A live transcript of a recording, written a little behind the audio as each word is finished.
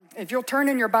If you'll turn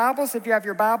in your Bibles, if you have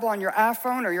your Bible on your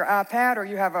iPhone or your iPad, or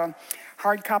you have a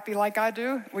hard copy like I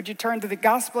do, would you turn to the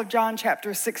Gospel of John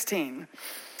chapter 16?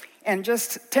 And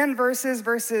just 10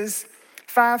 verses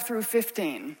 5 through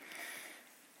 15.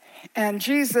 And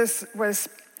Jesus was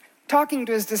talking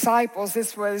to his disciples.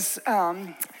 This was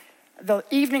the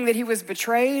evening that he was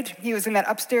betrayed. He was in that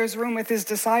upstairs room with his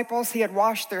disciples. He had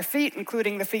washed their feet,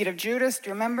 including the feet of Judas.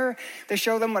 Do you remember? To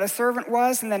show them what a servant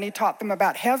was. And then he taught them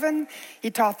about heaven.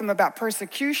 He taught them about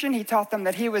persecution. He taught them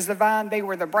that he was the vine, they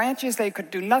were the branches. They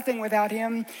could do nothing without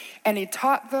him. And he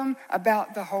taught them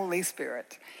about the Holy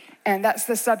Spirit. And that's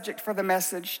the subject for the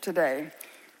message today.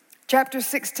 Chapter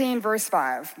 16, verse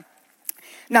 5.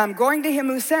 Now I'm going to him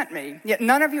who sent me, yet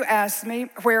none of you asked me,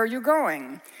 where are you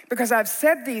going? Because I've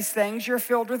said these things, you're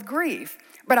filled with grief.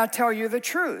 But I tell you the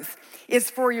truth. It's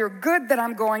for your good that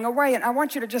I'm going away. And I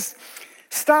want you to just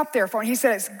stop there for a moment. He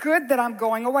said, it's good that I'm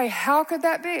going away. How could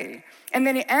that be? And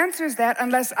then he answers that,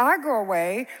 unless I go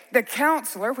away, the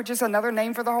counselor, which is another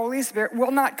name for the Holy Spirit,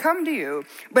 will not come to you.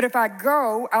 But if I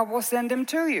go, I will send him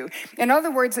to you. In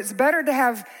other words, it's better to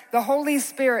have the Holy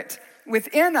Spirit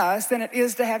within us than it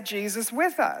is to have Jesus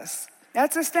with us.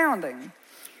 That's astounding.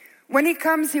 When he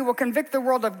comes, he will convict the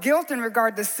world of guilt in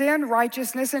regard to sin,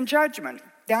 righteousness, and judgment.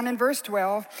 Down in verse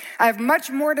 12, I have much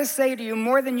more to say to you,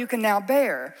 more than you can now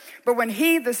bear. But when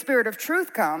he, the Spirit of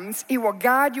truth, comes, he will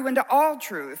guide you into all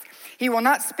truth. He will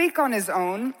not speak on his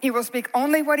own. He will speak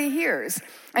only what he hears,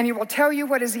 and he will tell you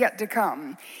what is yet to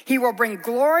come. He will bring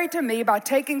glory to me by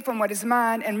taking from what is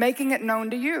mine and making it known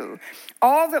to you.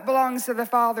 All that belongs to the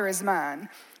Father is mine.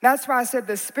 That's why I said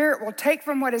the Spirit will take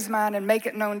from what is mine and make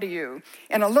it known to you.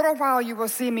 In a little while you will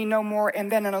see me no more,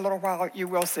 and then in a little while you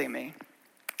will see me.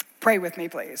 Pray with me,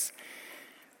 please.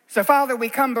 So, Father, we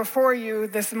come before you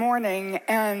this morning,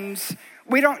 and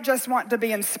we don't just want to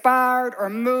be inspired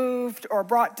or moved or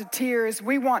brought to tears.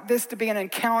 We want this to be an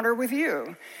encounter with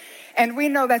you. And we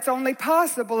know that's only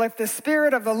possible if the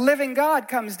Spirit of the living God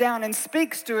comes down and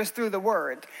speaks to us through the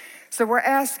Word. So we're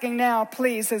asking now,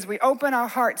 please, as we open our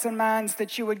hearts and minds,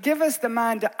 that you would give us the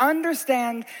mind to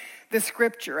understand the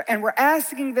Scripture. And we're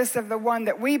asking this of the one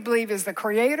that we believe is the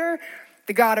Creator,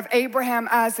 the God of Abraham,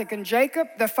 Isaac, and Jacob,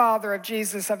 the Father of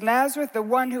Jesus of Nazareth, the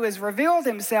one who has revealed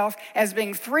himself as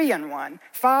being three in one,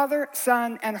 Father,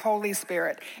 Son, and Holy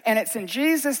Spirit. And it's in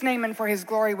Jesus' name and for his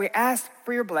glory we ask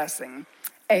for your blessing.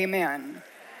 Amen.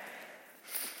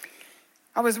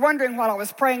 I was wondering while I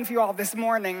was praying for you all this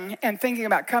morning and thinking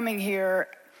about coming here,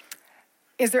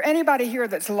 is there anybody here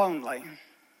that's lonely?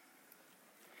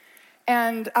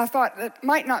 And I thought it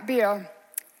might not be an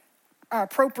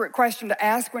appropriate question to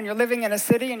ask when you're living in a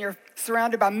city and you're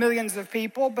surrounded by millions of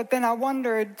people, but then I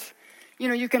wondered,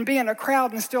 you can be in a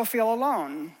crowd and still feel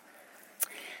alone.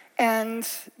 And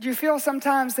do you feel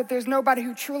sometimes that there's nobody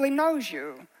who truly knows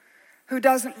you, who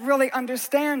doesn't really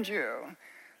understand you,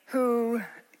 who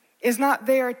is not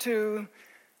there to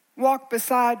walk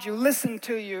beside you, listen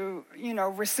to you,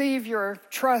 receive your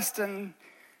trust and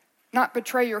not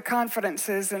betray your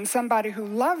confidences, and somebody who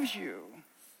loves you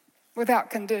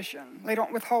without condition. They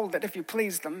don't withhold it if you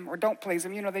please them or don't please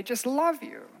them. They just love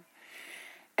you.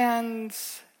 And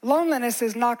loneliness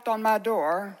has knocked on my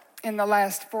door in the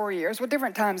last 4 years,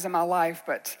 different times in my life,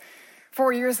 but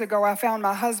 4 years ago I found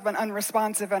my husband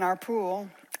unresponsive in our pool,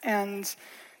 and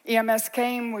EMS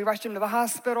came, we rushed him to the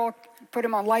hospital, put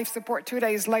him on life support. 2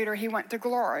 days later, he went to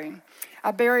glory.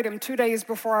 I buried him 2 days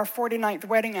before our 49th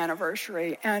wedding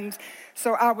anniversary. And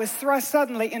so I was thrust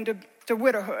suddenly into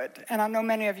widowhood. And I know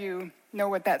many of you know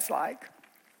what that's like.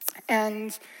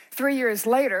 And 3 years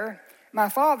later, my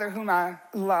father, whom I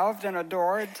loved and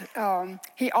adored,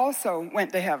 he also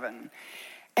went to heaven.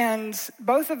 And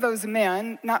both of those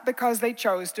men, not because they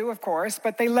chose to, of course,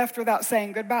 but they left without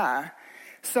saying goodbye.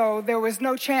 So there was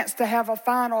no chance to have a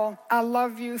final, I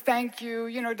love you, thank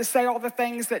you, to say all the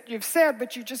things that you've said,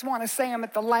 but you just want to say them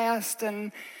at the last.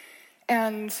 And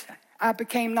I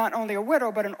became not only a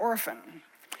widow, but an orphan.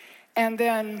 And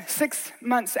then 6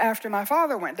 months after my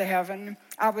father went to heaven,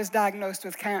 I was diagnosed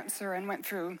with cancer and went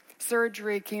through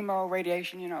surgery, chemo,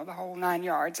 radiation, the whole 9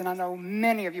 yards. And I know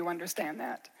many of you understand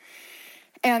that.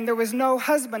 And there was no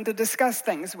husband to discuss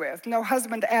things with, no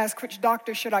husband to ask which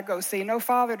doctor should I go see, no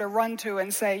father to run to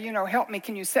and say, help me,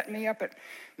 can you set me up at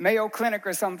Mayo Clinic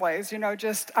or someplace?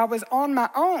 I was on my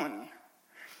own.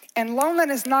 And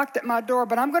loneliness knocked at my door,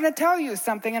 but I'm going to tell you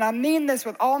something, and I mean this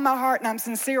with all my heart, and I'm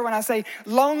sincere when I say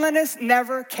loneliness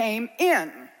never came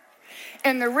in.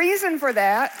 And the reason for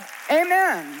that,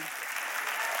 amen.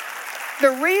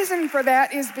 The reason for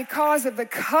that is because of the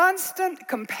constant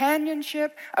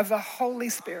companionship of the Holy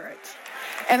Spirit.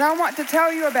 And I want to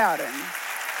tell you about him.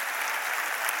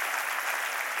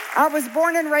 I was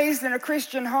born and raised in a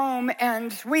Christian home,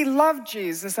 and we loved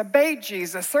Jesus, obeyed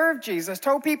Jesus, served Jesus,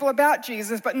 told people about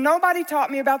Jesus, but nobody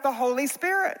taught me about the Holy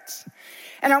Spirit.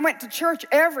 And I went to church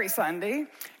every Sunday,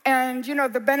 and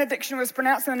the benediction was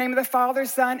pronounced in the name of the Father,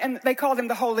 Son, and they called him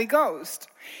the Holy Ghost.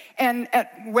 And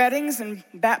at weddings and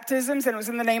baptisms, and it was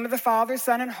in the name of the Father,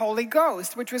 Son, and Holy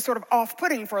Ghost, which was sort of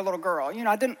off-putting for a little girl.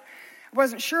 I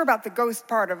wasn't sure about the ghost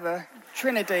part of the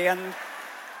Trinity,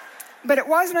 but it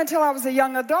wasn't until I was a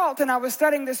young adult and I was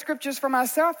studying the scriptures for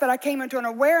myself that I came into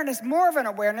more of an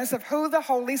awareness of who the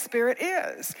Holy Spirit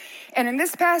is. And in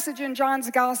this passage in John's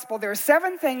Gospel, there are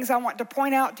 7 things I want to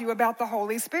point out to you about the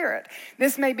Holy Spirit.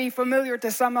 This may be familiar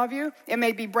to some of you. It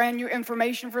may be brand new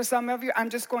information for some of you. I'm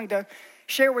just going to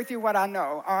share with you what I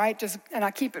know, all right? And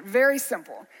I keep it very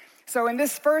simple. So in the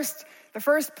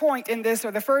first point in this,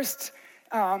 or the first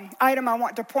item I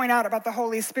want to point out about the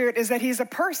Holy Spirit is that he's a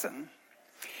person.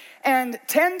 And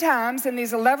 10 times in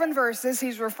these 11 verses,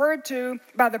 he's referred to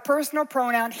by the personal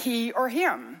pronoun he or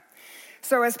him.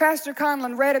 So as Pastor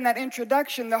Conlon read in that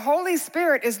introduction, the Holy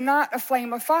Spirit is not a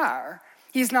flame of fire.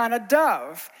 He's not a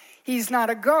dove. He's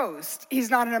not a ghost. He's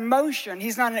not an emotion.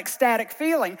 He's not an ecstatic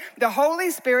feeling. The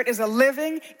Holy Spirit is a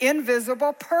living,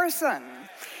 invisible person.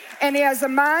 And he has a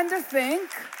mind to think,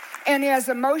 and he has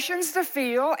emotions to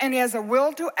feel, and he has a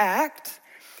will to act.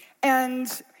 And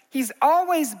he's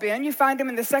always been, you find him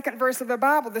in the 2nd verse of the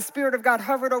Bible, the Spirit of God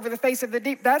hovered over the face of the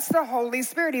deep. That's the Holy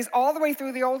Spirit. He's all the way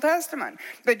through the Old Testament.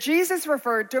 But Jesus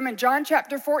referred to him in John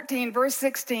chapter 14, verse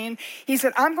 16. He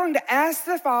said, I'm going to ask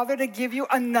the Father to give you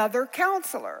another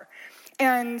counselor.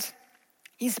 And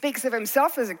he speaks of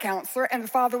himself as a counselor, and the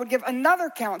Father would give another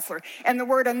counselor. And the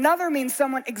word another means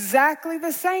someone exactly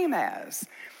the same as.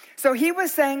 So he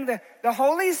was saying that the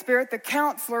Holy Spirit, the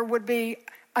counselor, would be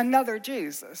another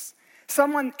Jesus.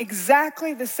 Someone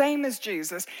exactly the same as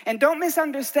Jesus. And don't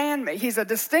misunderstand me. He's a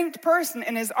distinct person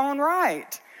in his own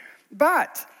right.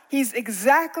 But he's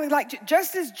exactly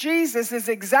just as Jesus is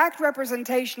exact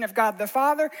representation of God the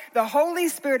Father, the Holy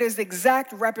Spirit is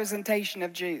exact representation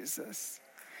of Jesus.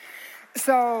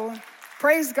 So,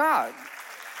 praise God.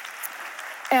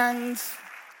 And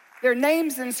there are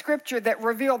names in Scripture that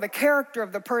reveal the character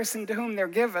of the person to whom they're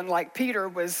given, like Peter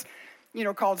was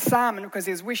called Simon because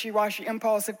he was wishy-washy,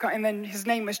 impulsive, and then his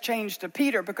name was changed to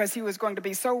Peter because he was going to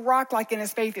be so rock-like in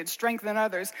his faith he'd strengthen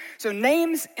others. So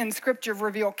names in Scripture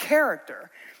reveal character,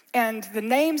 and the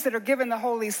names that are given the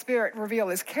Holy Spirit reveal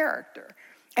his character.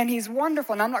 And he's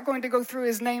wonderful, and I'm not going to go through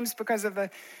his names because of the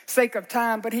sake of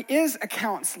time, but he is a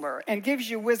counselor and gives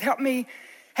you wisdom. Help me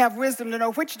have wisdom to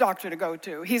know which doctor to go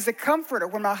to. He's a comforter.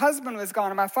 When my husband was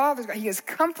gone and my father's gone, he has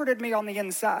comforted me on the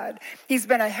inside. He's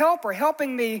been a helper,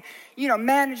 helping me,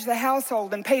 manage the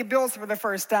household and pay bills for the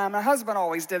first time. My husband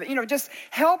always did it. Just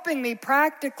helping me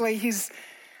practically.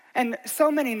 And so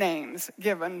many names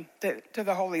given to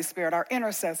the Holy Spirit, our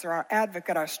intercessor, our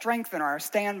advocate, our strengthener, our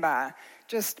standby.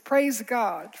 Just praise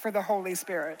God for the Holy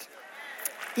Spirit.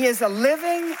 He is a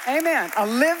living,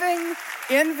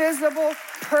 invisible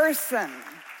person.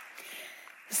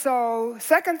 So,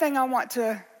 second thing I want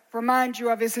to remind you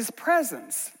of is his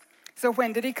presence. So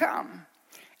when did he come?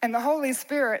 And the Holy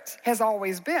Spirit has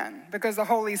always been, because the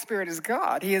Holy Spirit is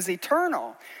God. He is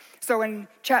eternal. So in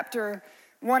chapter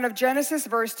 1 of Genesis,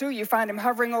 verse 2, you find him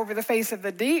hovering over the face of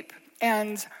the deep.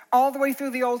 And all the way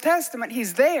through the Old Testament,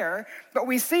 he's there, but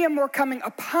we see him more coming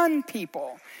upon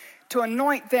people to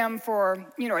anoint them for,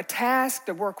 a task,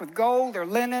 to work with gold or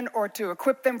linen, or to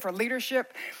equip them for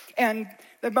leadership. And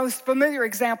the most familiar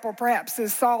example, perhaps,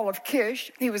 is Saul of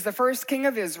Kish. He was the first king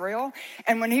of Israel.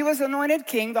 And when he was anointed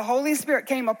king, the Holy Spirit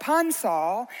came upon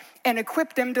Saul and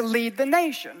equipped him to lead the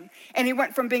nation. And he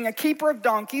went from being a keeper of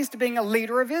donkeys to being a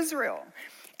leader of Israel.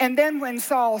 And then when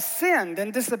Saul sinned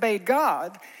and disobeyed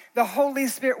God, the Holy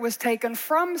Spirit was taken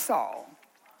from Saul.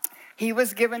 He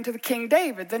was given to the King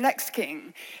David, the next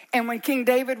king. And when King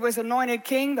David was anointed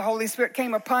king, the Holy Spirit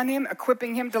came upon him,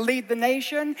 equipping him to lead the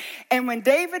nation. And when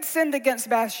David sinned against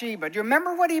Bathsheba, do you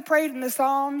remember what he prayed in the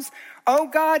Psalms? Oh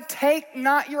God, take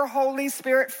not your Holy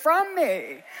Spirit from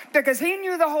me. Because he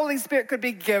knew the Holy Spirit could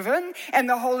be given and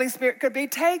the Holy Spirit could be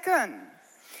taken.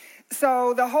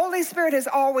 So the Holy Spirit has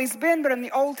always been, but in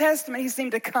the Old Testament, he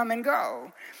seemed to come and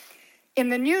go. In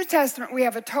the New Testament, we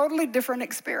have a totally different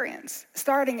experience,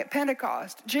 starting at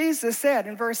Pentecost. Jesus said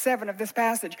in verse 7 of this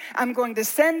passage, I'm going to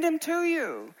send him to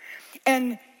you.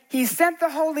 And he sent the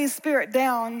Holy Spirit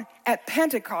down at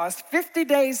Pentecost, 50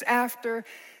 days after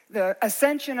the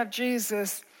ascension of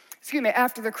Jesus,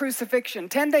 after the crucifixion,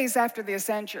 10 days after the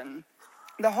ascension.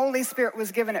 The Holy Spirit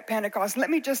was given at Pentecost. Let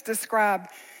me just describe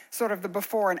sort of the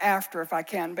before and after, if I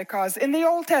can, because in the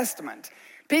Old Testament,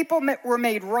 People were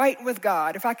made right with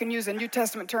God. If I can use a New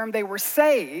Testament term, they were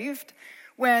saved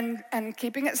when, and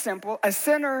keeping it simple, a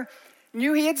sinner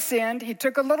knew he had sinned. He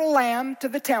took a little lamb to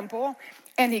the temple,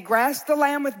 and he grasped the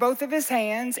lamb with both of his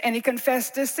hands, and he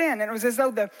confessed his sin. And it was as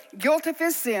though the guilt of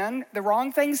his sin, the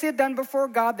wrong things he had done before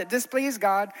God that displeased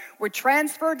God, were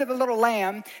transferred to the little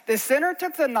lamb. The sinner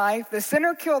took the knife, the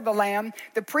sinner killed the lamb,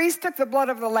 the priest took the blood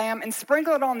of the lamb and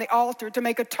sprinkled it on the altar to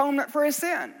make atonement for his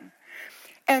sin.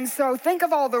 And so think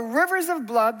of all the rivers of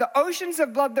blood, the oceans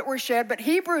of blood that were shed, but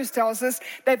Hebrews tells us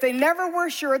that they never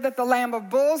were sure that the lamb of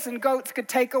bulls and goats could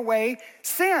take away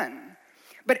sin.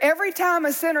 But every time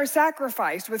a sinner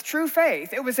sacrificed with true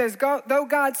faith, it was as though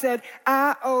God said,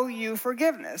 I owe you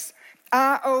forgiveness.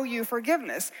 I owe you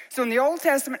forgiveness. So in the Old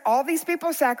Testament, all these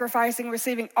people sacrificing,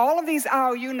 receiving all of these I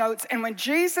owe you notes. And when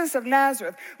Jesus of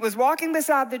Nazareth was walking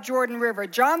beside the Jordan River,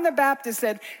 John the Baptist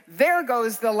said, there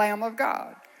goes the Lamb of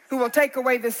God, who will take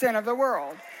away the sin of the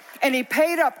world. And he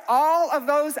paid up all of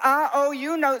those I owe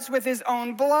you notes with his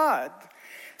own blood.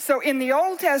 So in the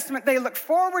Old Testament, they looked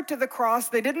forward to the cross.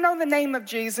 They didn't know the name of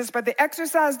Jesus, but they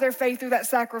exercised their faith through that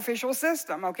sacrificial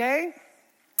system, okay?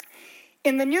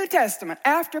 In the New Testament,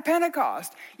 after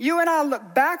Pentecost, you and I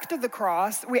look back to the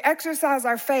cross. We exercise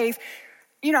our faith.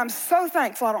 You know, I'm so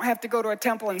thankful I don't have to go to a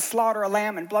temple and slaughter a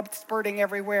lamb and blood spurting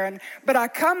everywhere. But I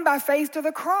come by faith to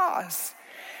the cross.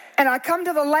 And I come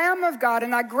to the Lamb of God,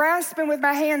 and I grasp him with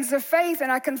my hands of faith,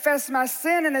 and I confess my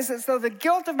sin, and it's as though the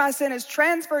guilt of my sin is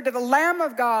transferred to the Lamb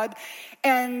of God,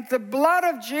 and the blood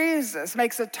of Jesus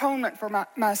makes atonement for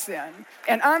my sin.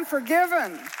 And I'm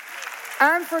forgiven.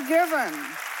 I'm forgiven.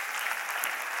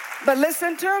 But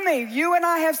listen to me. You and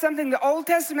I have something the Old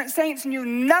Testament saints knew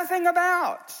nothing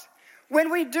about. When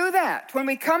we do that, when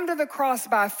we come to the cross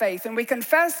by faith and we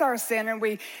confess our sin and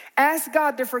we ask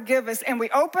God to forgive us and we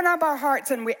open up our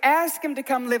hearts and we ask him to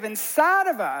come live inside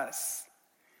of us,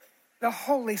 the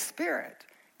Holy Spirit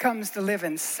comes to live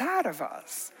inside of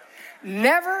us,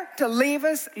 never to leave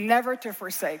us, never to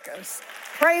forsake us.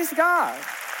 Praise God.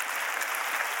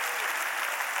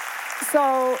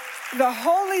 So the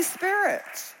Holy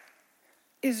Spirit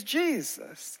is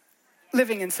Jesus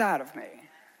living inside of me.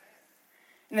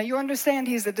 Now, you understand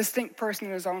he's a distinct person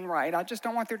in his own right. I just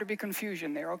don't want there to be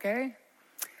confusion there, okay?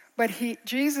 But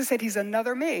Jesus said he's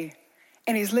another me,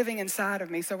 and he's living inside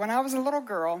of me. So when I was a little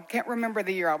girl, can't remember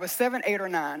the year, I was 7, 8, or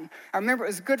 9. I remember it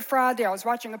was Good Friday. I was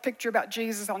watching a picture about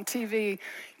Jesus on TV,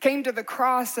 came to the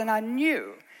cross, and I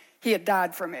knew he had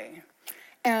died for me.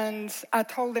 And I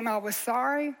told him I was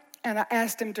sorry, and I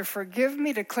asked him to forgive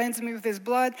me, to cleanse me with his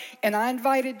blood, and I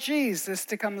invited Jesus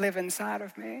to come live inside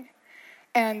of me.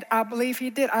 And I believe he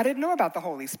did. I didn't know about the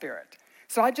Holy Spirit.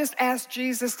 So I just asked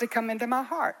Jesus to come into my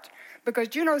heart.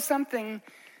 Because you know something,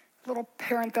 little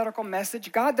parenthetical message,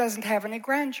 God doesn't have any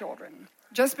grandchildren.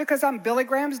 Just because I'm Billy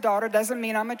Graham's daughter doesn't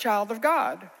mean I'm a child of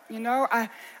God. You know, I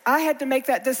had to make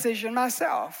that decision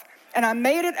myself. And I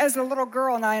made it as a little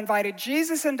girl, and I invited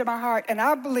Jesus into my heart, and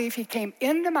I believe he came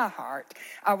into my heart.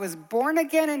 I was born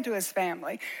again into his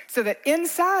family, so that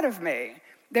inside of me,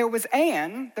 there was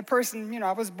Anne, the person, you know,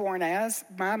 I was born as,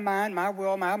 my mind, my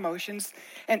will, my emotions,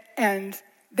 and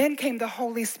then came the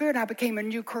Holy Spirit. I became a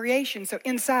new creation. So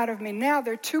inside of me now,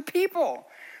 there are two people.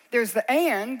 There's the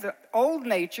Anne, the old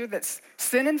nature that's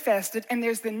sin-infested, and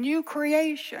there's the new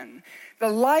creation, the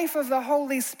life of the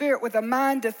Holy Spirit with a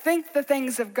mind to think the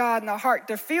things of God and a heart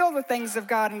to feel the things of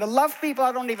God and to love people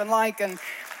I don't even like and,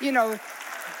 you know,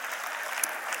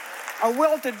 a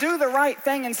will to do the right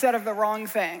thing instead of the wrong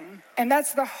thing. And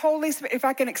that's the Holy Spirit. If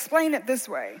I can explain it this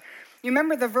way, you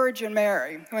remember the Virgin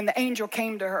Mary when the angel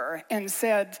came to her and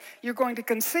said, you're going to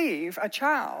conceive a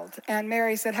child. And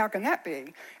Mary said, how can that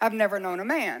be? I've never known a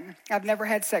man. I've never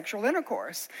had sexual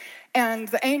intercourse. And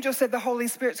the angel said, the Holy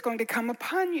Spirit's going to come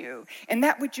upon you. And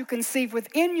that which you conceive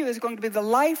within you is going to be the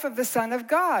life of the Son of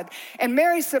God. And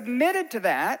Mary submitted to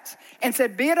that and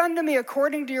said, be it unto me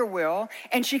according to your will.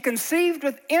 And she conceived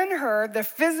within her the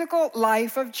physical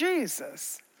life of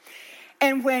Jesus.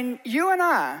 And when you and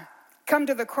I come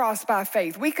to the cross by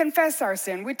faith, we confess our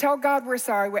sin, we tell God we're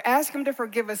sorry, we ask him to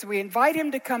forgive us, we invite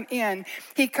him to come in,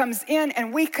 he comes in,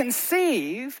 and we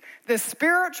conceive the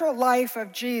spiritual life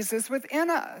of Jesus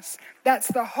within us. That's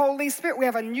the Holy Spirit. We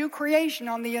have a new creation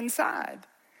on the inside.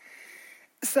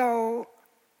 So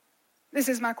this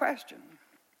is my question.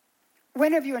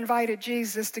 When have you invited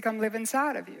Jesus to come live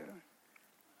inside of you?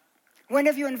 When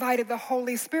have you invited the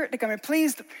Holy Spirit to come in?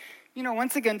 Please, you know,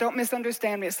 once again, don't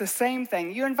misunderstand me. It's the same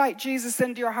thing. You invite Jesus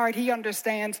into your heart, he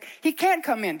understands. He can't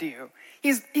come into you.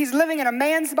 He's living in a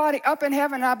man's body up in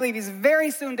heaven, and I believe he's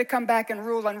very soon to come back and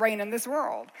rule and reign in this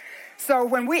world. So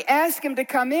when we ask him to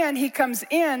come in, he comes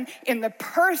in the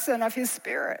person of his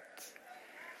Spirit.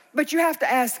 But you have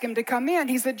to ask him to come in.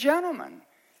 He's a gentleman.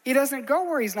 He doesn't go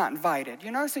where he's not invited,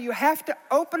 So you have to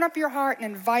open up your heart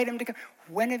and invite him to come.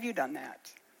 When have you done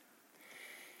that?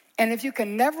 And if you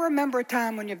can never remember a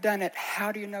time when you've done it,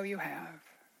 how do you know you have?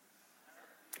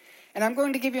 And I'm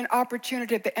going to give you an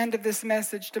opportunity at the end of this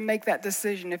message to make that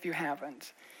decision if you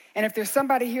haven't. And if there's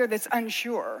somebody here that's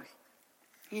unsure,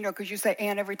 because you say,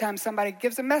 Ann, every time somebody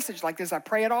gives a message like this, I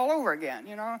pray it all over again,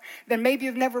 then maybe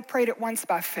you've never prayed it once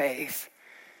by faith.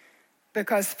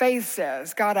 Because faith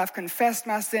says, God, I've confessed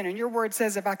my sin. And your word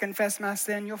says, if I confess my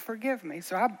sin, you'll forgive me.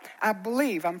 So I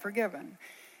believe I'm forgiven.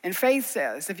 And faith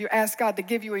says, if you ask God to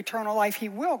give you eternal life, he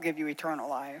will give you eternal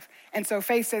life. And so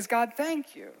faith says, God,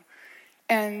 thank you.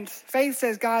 And faith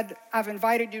says, God, I've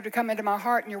invited you to come into my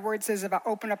heart. And your word says, if I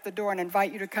open up the door and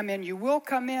invite you to come in, you will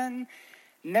come in,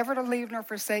 never to leave nor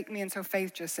forsake me. And so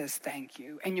faith just says, thank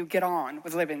you. And you get on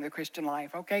with living the Christian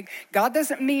life, okay? God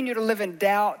doesn't mean you to live in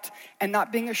doubt and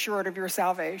not being assured of your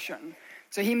salvation.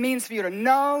 So he means for you to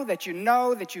know that you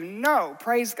know that you know,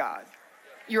 praise God,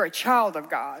 you're a child of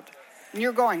God. And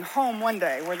you're going home one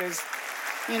day where there's,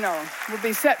 will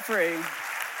be set free.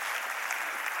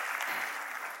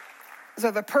 So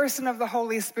the person of the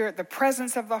Holy Spirit, the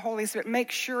presence of the Holy Spirit,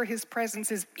 make sure his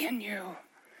presence is in you.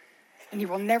 And he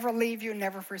will never leave you,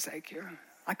 never forsake you.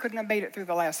 I couldn't have made it through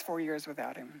the last 4 years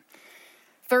without him.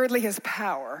 Thirdly, his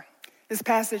power. This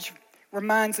passage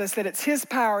reminds us that it's his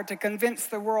power to convince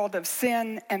the world of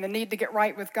sin and the need to get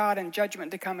right with God and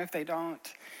judgment to come if they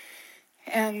don't.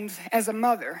 And as a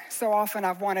mother, so often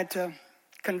I've wanted to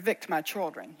convict my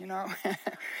children,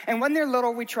 And when they're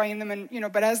little, we train them, and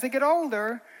but as they get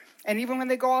older, and even when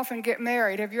they go off and get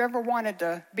married, have you ever wanted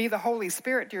to be the Holy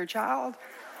Spirit to your child?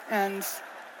 And,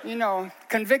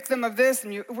 convict them of this.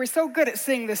 And we're so good at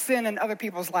seeing the sin in other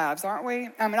people's lives, aren't we?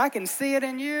 I mean, I can see it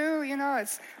in you,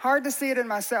 it's hard to see it in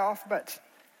myself. But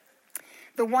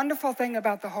the wonderful thing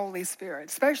about the Holy Spirit,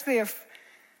 especially if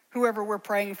whoever we're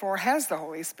praying for has the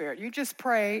Holy Spirit, you just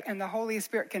pray and the Holy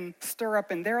Spirit can stir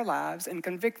up in their lives and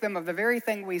convict them of the very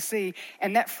thing we see,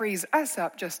 and that frees us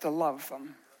up just to love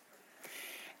them.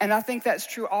 And I think that's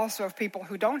true also of people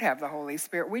who don't have the Holy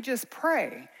Spirit. We just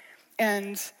pray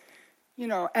and,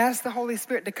 ask the Holy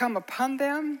Spirit to come upon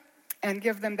them and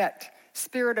give them that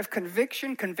spirit of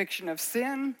conviction of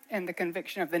sin, and the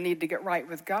conviction of the need to get right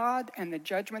with God, and the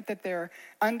judgment that they're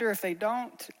under if they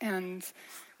don't. And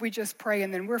we just pray,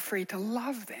 and then we're free to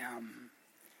love them.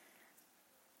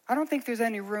 I don't think there's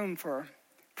any room for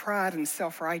pride and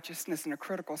self-righteousness and a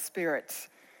critical spirit,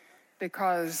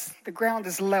 because the ground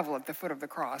is level at the foot of the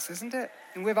cross, isn't it?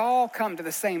 And we've all come to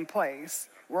the same place.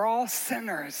 We're all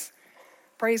sinners.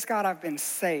 Praise God, I've been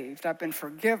saved. I've been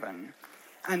forgiven.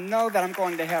 I know that I'm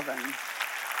going to heaven.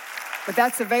 But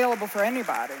that's available for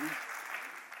anybody.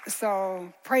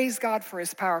 So praise God for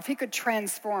his power. If he could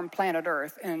transform planet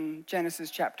Earth in Genesis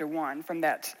chapter 1 from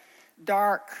that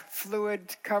dark,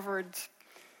 fluid-covered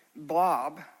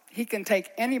blob, he can take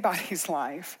anybody's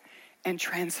life and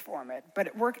transform it.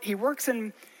 But he works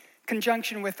in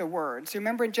conjunction with the word. So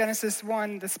remember in Genesis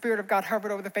 1, the Spirit of God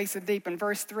hovered over the face of the deep. In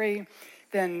verse 3,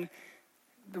 then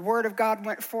the word of God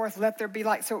went forth, let there be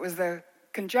light. So it was the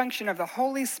conjunction of the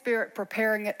Holy Spirit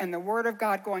preparing it and the word of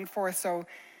God going forth. So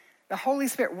the Holy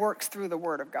Spirit works through the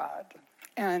word of God.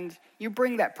 And you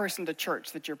bring that person to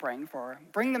church that you're praying for.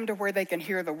 Bring them to where they can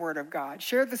hear the word of God.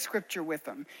 Share the scripture with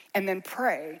them. And then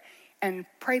pray. And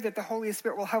pray that the Holy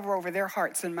Spirit will hover over their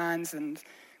hearts and minds and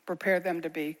prepare them to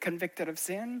be convicted of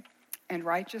sin and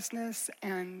righteousness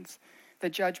and the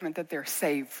judgment that they're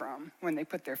saved from when they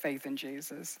put their faith in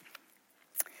Jesus.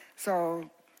 So,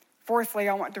 fourthly,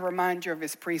 I want to remind you of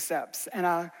his precepts. And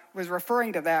I was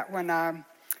referring to that when I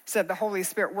said the Holy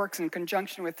Spirit works in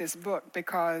conjunction with this book,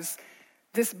 because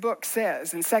this book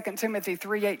says in 2 Timothy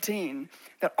 3:18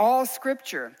 that all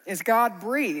scripture is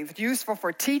God-breathed, useful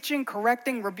for teaching,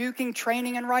 correcting, rebuking,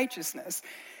 training in righteousness.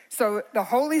 So the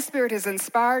Holy Spirit has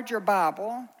inspired your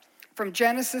Bible from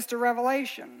Genesis to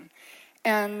Revelation.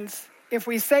 And if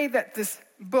we say that this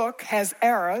book has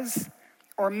errors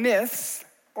or myths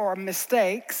or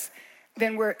mistakes,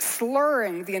 then we're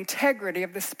slurring the integrity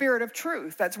of the Spirit of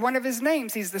truth. That's one of his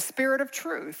names. He's the Spirit of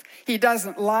truth. He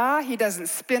doesn't lie. He doesn't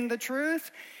spin the truth.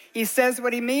 He says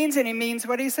what he means, and he means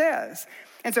what he says.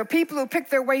 And so people who pick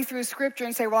their way through Scripture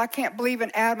and say, well, I can't believe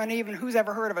in Adam and Eve, and who's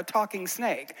ever heard of a talking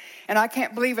snake? And I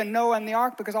can't believe in Noah and the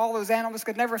ark because all those animals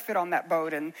could never fit on that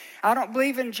boat. And I don't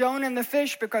believe in Jonah and the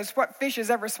fish because what fish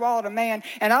has ever swallowed a man?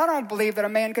 And I don't believe that a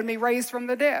man can be raised from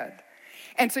the dead.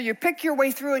 And so you pick your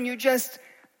way through and you just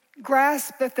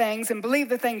grasp the things and believe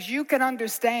the things you can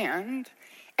understand,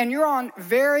 And you're on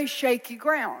very shaky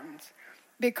ground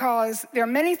because there are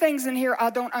many things in here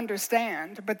I don't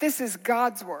understand, but this is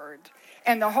God's word.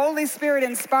 And the Holy Spirit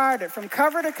inspired it from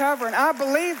cover to cover, and I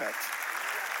believe it.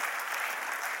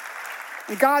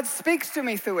 And God speaks to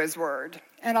me through his word.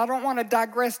 And I don't want to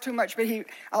digress too much, but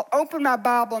I'll open my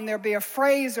Bible and there'll be a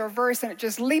phrase or a verse and it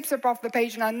just leaps up off the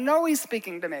page and I know he's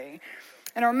speaking to me.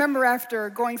 And I remember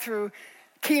after going through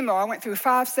chemo, I went through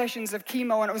 5 sessions of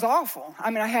chemo and it was awful. I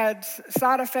mean, I had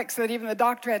side effects that even the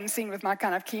doctor hadn't seen with my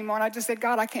kind of chemo. And I just said,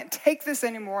 God, I can't take this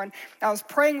anymore. And I was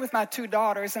praying with my 2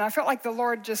 daughters and I felt like the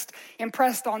Lord just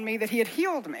impressed on me that he had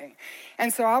healed me.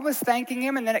 And so I was thanking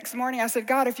him. And the next morning I said,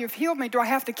 God, if you've healed me, do I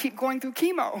have to keep going through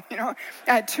chemo? You know,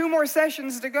 I had 2 more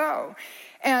sessions to go.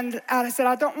 And I said,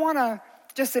 I don't want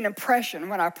just an impression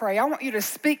when I pray. I want you to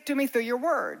speak to me through your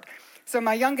word. So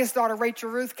my youngest daughter, Rachel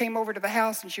Ruth, came over to the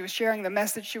house and she was sharing the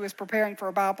message she was preparing for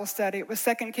a Bible study. It was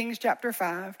 2 Kings chapter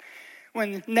 5,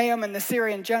 when Naaman, the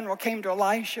Syrian general, came to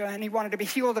Elisha and he wanted to be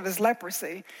healed of his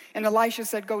leprosy. And Elisha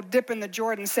said, go dip in the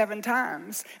Jordan 7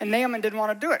 times. And Naaman didn't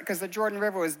want to do it because the Jordan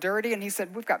River was dirty. And he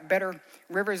said, we've got better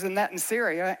rivers than that in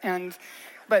Syria.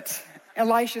 But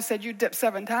Elisha said, you dip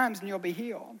 7 times and you'll be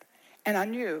healed. And I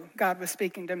knew God was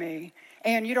speaking to me.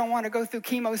 And you don't want to go through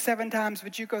chemo 7 times,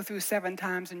 but you go through 7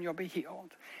 times and you'll be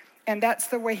healed. And that's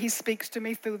the way he speaks to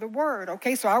me through the word.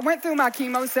 Okay, so I went through my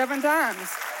chemo 7 times.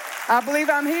 I believe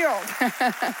I'm healed.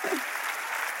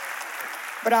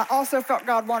 But I also felt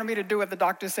God wanted me to do what the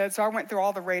doctor said, so I went through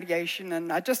all the radiation.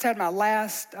 And I just had my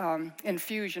last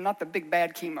infusion, not the big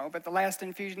bad chemo, but the last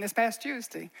infusion this past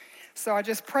Tuesday. So I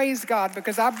just praise God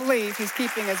because I believe he's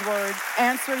keeping his word,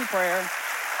 answering prayer.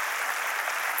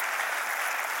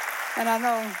 And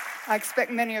I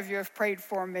expect many of you have prayed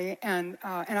for me, and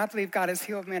I believe God has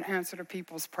healed me and answered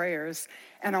people's prayers.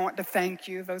 And I want to thank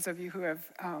you, those of you who have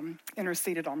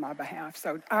interceded on my behalf.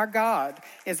 So our God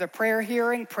is a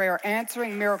prayer-hearing,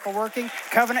 prayer-answering, miracle-working,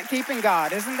 covenant-keeping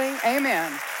God, isn't he?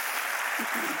 Amen.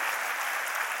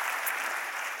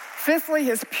 Fifthly,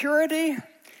 his purity.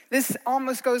 This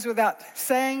almost goes without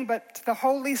saying, but the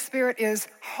Holy Spirit is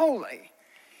holy.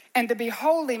 And to be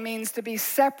holy means to be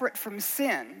separate from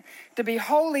sin. To be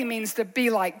holy means to be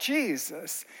like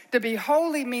Jesus. To be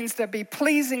holy means to be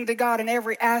pleasing to God in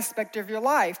every aspect of your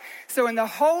life. So in the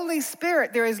Holy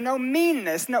Spirit, there is no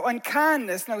meanness, no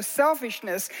unkindness, no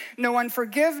selfishness, no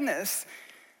unforgiveness,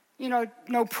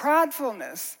 no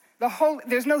pridefulness.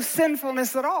 There's no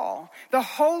sinfulness at all. The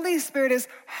Holy Spirit is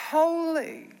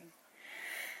holy.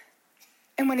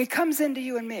 And when he comes into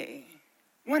you and me,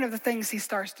 one of the things he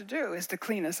starts to do is to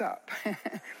clean us up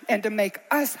and to make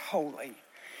us holy.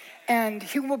 And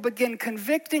he will begin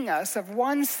convicting us of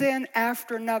one sin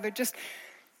after another, just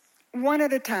one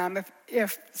at a time.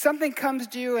 If something comes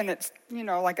to you and it's,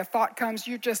 like a thought comes,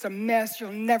 you're just a mess,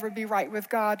 you'll never be right with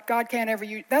God. God can't ever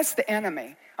use, that's the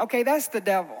enemy. Okay, that's the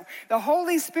devil. The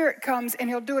Holy Spirit comes and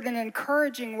he'll do it in an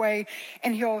encouraging way,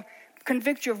 and he'll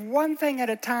convict you of one thing at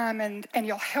a time, and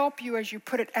he'll help you as you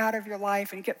put it out of your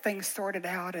life and get things sorted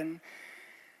out. And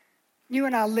you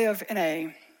and I live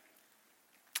in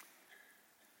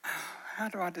how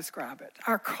do I describe it?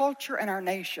 Our culture and our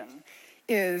nation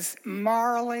is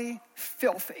morally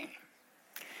filthy.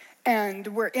 And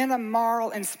we're in a moral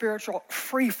and spiritual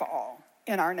free fall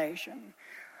in our nation.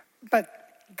 But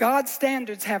God's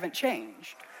standards haven't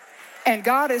changed. And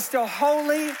God is still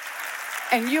holy.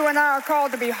 And you and I are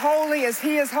called to be holy as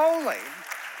he is holy.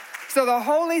 So the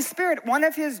Holy Spirit, one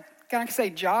of his, can I say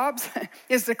jobs,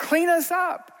 is to clean us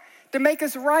up, to make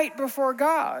us right before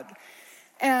God.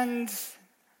 And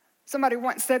somebody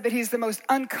once said that he's the most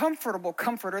uncomfortable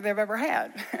comforter they've ever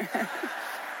had.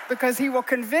 Because he will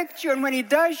convict you, and when he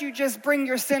does, you just bring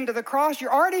your sin to the cross.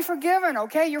 You're already forgiven,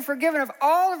 okay? You're forgiven of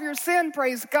all of your sin,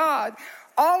 praise God.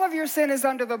 All of your sin is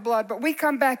under the blood, but we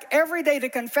come back every day to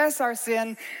confess our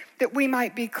sin, that we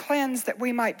might be cleansed, that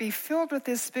we might be filled with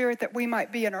his Spirit, that we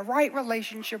might be in a right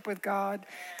relationship with God,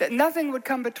 that nothing would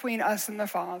come between us and the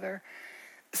Father.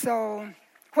 So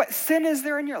what sin is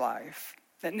there in your life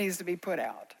that needs to be put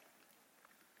out?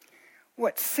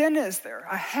 What sin is there?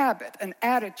 A habit, an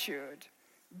attitude,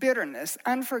 bitterness,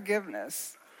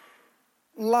 unforgiveness,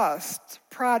 lust,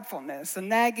 pridefulness, a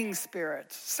nagging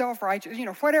spirit, self-righteous,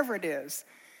 whatever it is.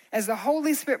 As the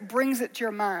Holy Spirit brings it to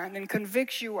your mind and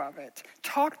convicts you of it,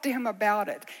 talk to him about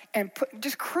it and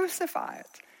just crucify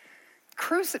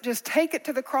it. Just take it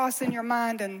to the cross in your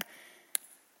mind, and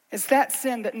it's that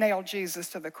sin that nailed Jesus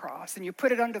to the cross. And you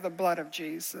put it under the blood of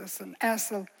Jesus and ask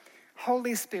the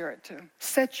Holy Spirit to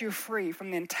set you free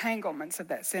from the entanglements of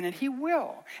that sin, and he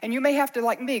will. And you may have to,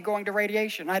 like me, going to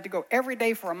radiation. I had to go every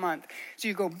day for a month. So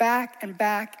you go back and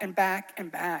back and back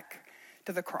and back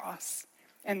to the cross.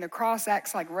 And the cross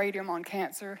acts like radium on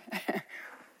cancer,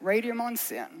 radium on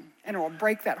sin, and it will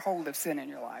break that hold of sin in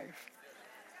your life.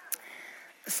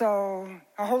 So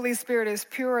the Holy Spirit is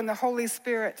pure, and the Holy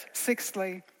Spirit,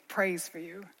 sixthly, prays for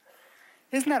you.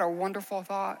 Isn't that a wonderful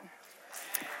thought?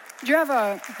 Do you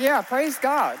have praise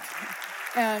God.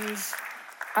 And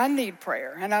I need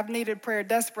prayer, and I've needed prayer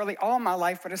desperately all my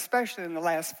life, but especially in the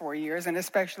last 4 years, and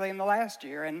especially in the last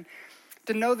year. And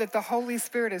to know that the Holy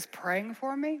Spirit is praying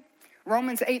for me.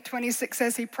 Romans 8:26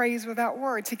 says he prays without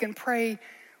words. He can pray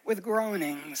with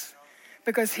groanings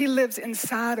because he lives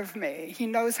inside of me. He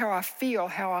knows how I feel,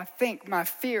 how I think, my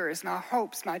fears, my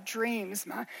hopes, my dreams,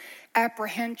 my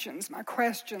apprehensions, my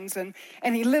questions. And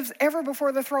he lives ever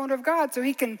before the throne of God, so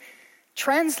he can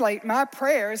translate my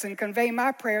prayers and convey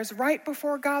my prayers right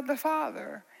before God the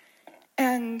Father.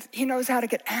 And he knows how to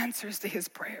get answers to his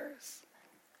prayers.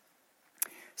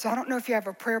 So I don't know if you have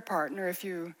a prayer partner. If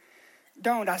you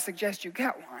don't, I suggest you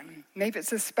get one. Maybe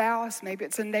it's a spouse, maybe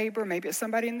it's a neighbor, maybe it's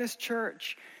somebody in this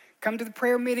church. Come to the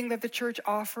prayer meeting that the church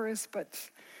offers, but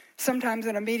sometimes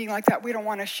in a meeting like that, we don't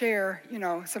want to share,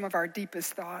 some of our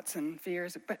deepest thoughts and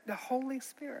fears. But the Holy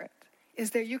Spirit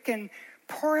is there. You can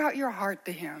pour out your heart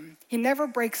to him. He never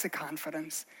breaks a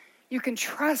confidence. You can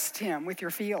trust him with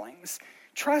your feelings.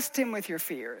 Trust him with your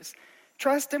fears.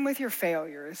 Trust him with your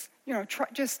failures.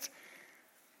 Just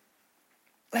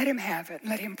let him have it and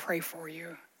let him pray for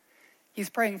you. He's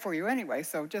praying for you anyway,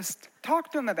 so just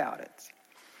talk to him about it.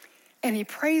 And he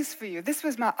prays for you. This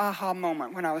was my aha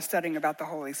moment when I was studying about the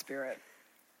Holy Spirit.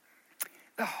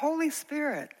 The Holy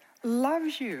Spirit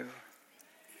loves you.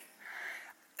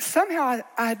 Somehow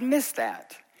I'd missed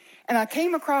that. And I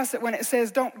came across it when it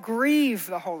says, don't grieve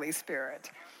the Holy Spirit.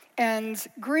 And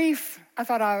grief, I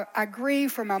thought I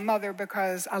grieve for my mother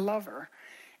because I love her.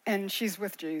 And she's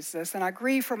with Jesus. And I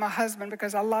grieve for my husband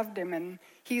because I loved him and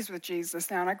he's with Jesus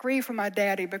now. And I grieve for my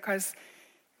daddy because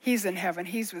he's in heaven.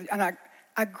 And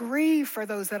I grieve for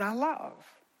those that I love.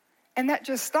 And that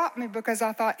just stopped me because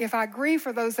I thought, if I grieve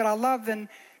for those that I love, then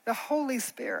the Holy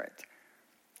Spirit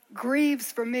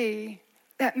grieves for me.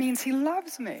 That means he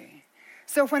loves me.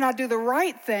 So when I do the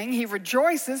right thing, he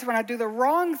rejoices. When I do the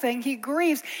wrong thing, he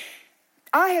grieves.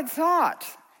 I had thought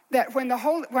that when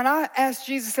I asked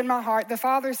Jesus in my heart, the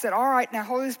Father said, all right, now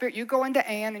Holy Spirit, you go into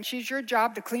Ann, and she's your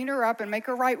job to clean her up and make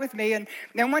her right with me. And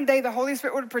then one day the Holy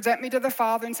Spirit would present me to the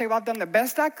Father and say, well, I've done the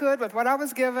best I could with what I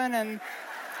was given.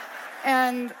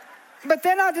 But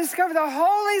then I discovered the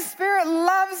Holy Spirit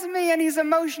loves me, and he's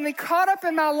emotionally caught up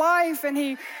in my life, and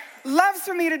he loves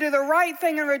for me to do the right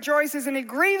thing and rejoices, and he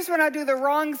grieves when I do the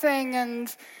wrong thing.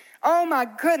 And oh my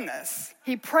goodness,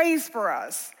 he prays for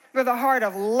us with a heart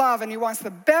of love, and he wants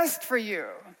the best for you.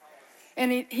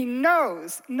 And he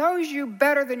knows you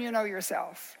better than you know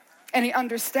yourself. And he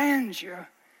understands you,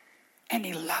 and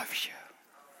he loves you.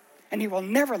 And he will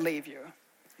never leave you,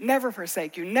 never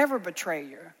forsake you, never betray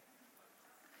you.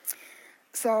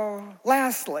 So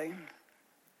lastly,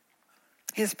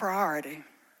 his priority.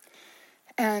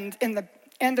 And in the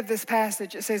end of this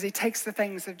passage, it says he takes the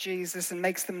things of Jesus and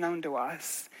makes them known to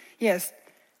us. He has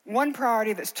one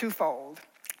priority that's twofold.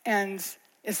 And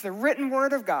it's the written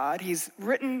word of God. He's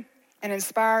written and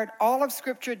inspired all of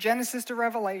Scripture, Genesis to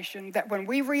Revelation, that when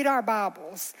we read our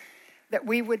Bibles, that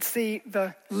we would see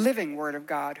the living word of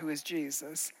God, who is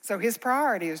Jesus. So his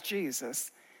priority is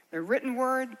Jesus. The written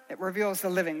word that reveals the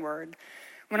living word.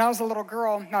 When I was a little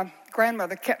girl, my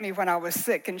grandmother kept me when I was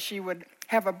sick, and she would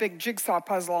have a big jigsaw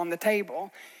puzzle on the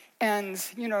table. And,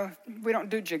 we don't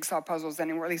do jigsaw puzzles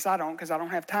anymore. At least I don't, because I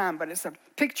don't have time. But it's a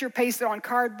picture pasted on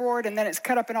cardboard, and then it's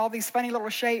cut up in all these funny little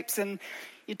shapes. And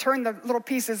you turn the little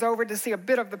pieces over to see a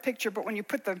bit of the picture. But when you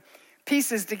put the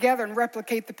pieces together and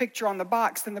replicate the picture on the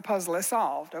box, then the puzzle is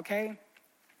solved, okay?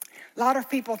 A lot of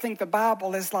people think the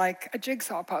Bible is like a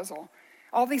jigsaw puzzle.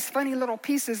 All these funny little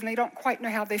pieces, and they don't quite know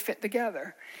how they fit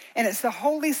together. And it's the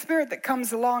Holy Spirit that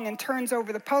comes along and turns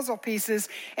over the puzzle pieces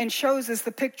and shows us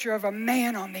the picture of a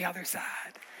man on the other side.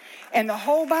 And the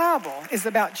whole Bible is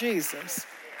about Jesus.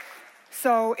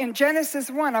 So in Genesis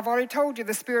 1, I've already told you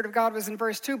the Spirit of God was in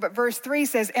verse 2, but verse 3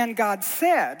 says, and God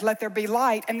said, let there be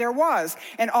light, and there was.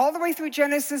 And all the way through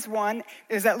Genesis 1,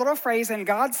 there's that little phrase, and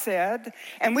God said.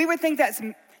 And we would think that's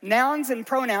nouns and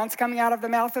pronouns coming out of the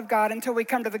mouth of God until we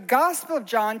come to the Gospel of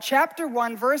John, chapter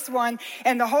 1, verse 1,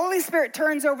 and the Holy Spirit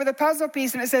turns over the puzzle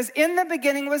piece, and it says, in the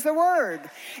beginning was the Word,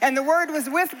 and the Word was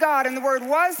with God, and the Word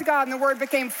was God, and the Word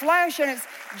became flesh, and it's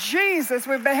Jesus.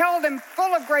 We beheld him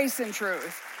full of grace and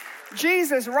truth.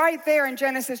 Jesus right there in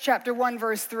Genesis chapter 1,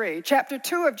 verse 3. Chapter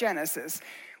 2 of Genesis,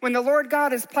 when the Lord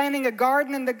God is planting a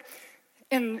garden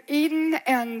in Eden,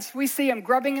 and we see him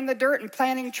grubbing in the dirt and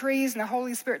planting trees, and the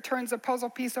Holy Spirit turns a puzzle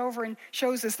piece over and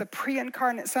shows us the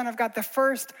pre-incarnate Son of God, the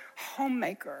first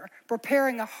homemaker,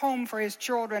 preparing a home for his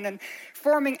children and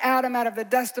forming Adam out of the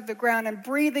dust of the ground and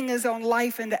breathing his own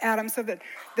life into Adam, so that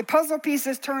the puzzle piece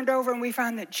is turned over and we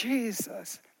find that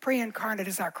Jesus, pre-incarnate,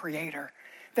 is our creator,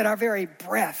 that our very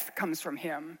breath comes from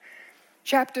him.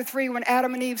 Chapter 3, when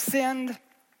Adam and Eve sinned,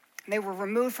 they were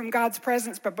removed from God's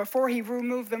presence, but before he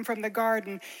removed them from the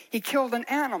garden, he killed an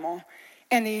animal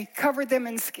and he covered them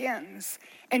in skins.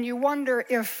 And you wonder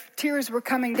if tears were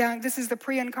coming down. This is the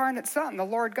pre-incarnate Son, the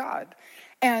Lord God.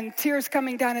 And tears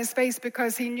coming down his face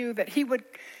because he knew that he would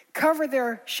cover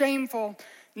their shameful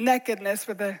nakedness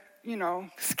with the,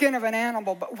 skin of an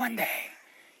animal. But one day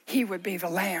he would be the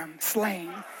lamb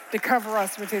slain to cover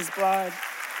us with his blood.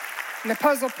 And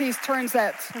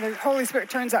the Holy Spirit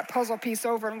turns that puzzle piece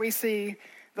over, and we see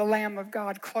the Lamb of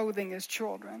God clothing his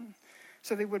children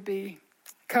so they would be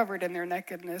covered in their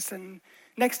nakedness. And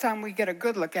next time we get a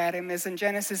good look at him is in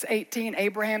Genesis 18.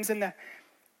 Abraham's in the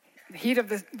heat of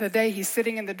the day. He's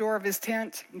sitting in the door of his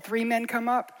tent, and 3 men come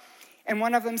up. And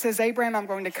one of them says, Abraham, I'm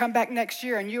going to come back next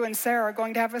year, and you and Sarah are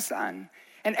going to have a son.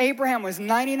 And Abraham was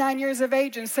 99 years of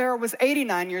age, and Sarah was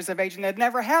 89 years of age, and they'd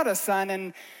never had a son.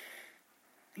 And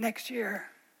next year,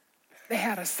 they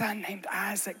had a son named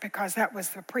Isaac, because that was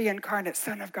the pre-incarnate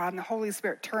Son of God. And the Holy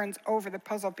Spirit turns over the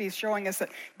puzzle piece, showing us that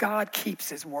God keeps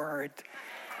his word.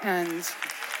 And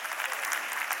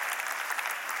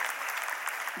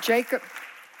Jacob,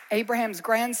 Abraham's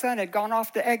grandson, had gone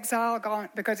off to exile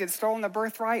because he had stolen the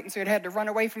birthright, and so he had to run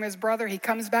away from his brother. He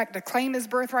comes back to claim his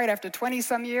birthright after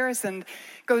 20-some years and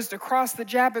goes to cross the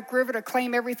Jabbok River to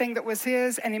claim everything that was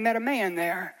his, and he met a man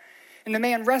there. And the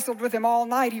man wrestled with him all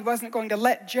night. He wasn't going to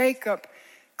let Jacob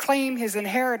claim his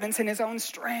inheritance in his own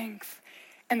strength.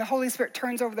 And the Holy Spirit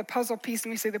turns over the puzzle piece,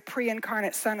 and we see the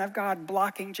pre-incarnate Son of God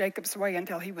blocking Jacob's way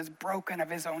until he was broken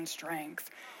of his own strength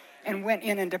and went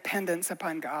in dependence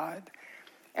upon God.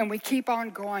 And we keep on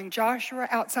going. Joshua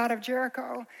outside of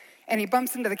Jericho, and he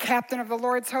bumps into the captain of the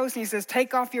Lord's host, and he says,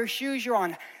 take off your shoes, you're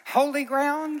on holy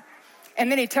ground. And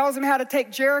then he tells him how to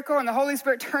take Jericho, and the Holy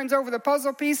Spirit turns over the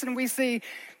puzzle piece, and we see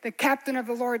the captain of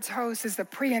the Lord's host is the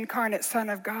pre-incarnate Son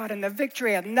of God, and the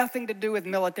victory had nothing to do with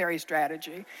military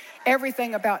strategy.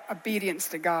 Everything about obedience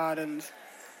to God. And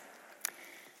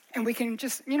we can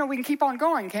just, we can keep on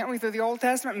going, can't we, through the Old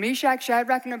Testament? Meshach,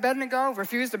 Shadrach, and Abednego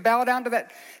refused to bow down to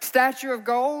that statue of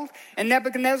gold, and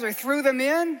Nebuchadnezzar threw them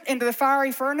into the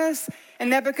fiery furnace.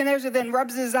 And Nebuchadnezzar then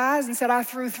rubs his eyes and said, I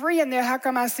threw 3 in there, how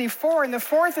come I see 4? And the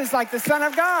 4th is like the Son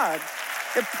of God,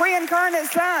 the pre-incarnate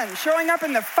Son, showing up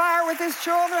in the fire with his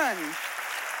children.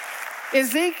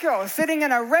 Ezekiel sitting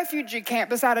in a refugee camp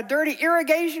beside a dirty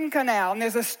irrigation canal, and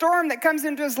there's a storm that comes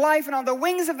into his life, and on the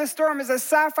wings of the storm is a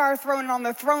sapphire throne, and on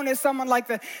the throne is someone like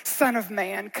the Son of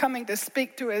Man coming to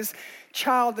speak to his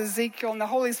child Ezekiel. And the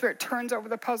Holy Spirit turns over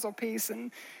the puzzle piece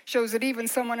and shows that even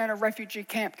someone in a refugee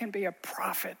camp can be a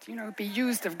prophet, be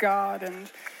used of God. And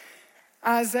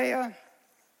Isaiah,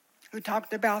 who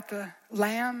talked about the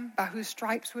Lamb by whose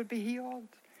stripes would be healed,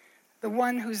 the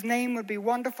one whose name would be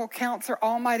Wonderful Counselor,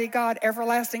 Almighty God,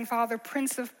 Everlasting Father,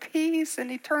 Prince of Peace. And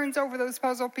he turns over those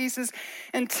puzzle pieces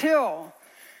until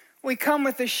we come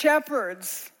with the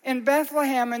shepherds in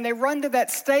Bethlehem, and they run to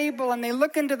that stable and they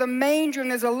look into the manger,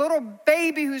 and there's a little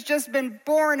baby who's just been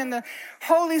born, and the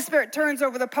Holy Spirit turns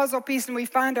over the puzzle piece, and we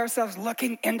find ourselves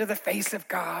looking into the face of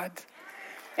God.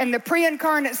 And the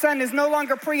pre-incarnate Son is no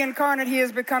longer pre-incarnate. He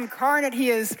has become carnate.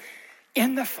 He is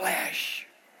in the flesh.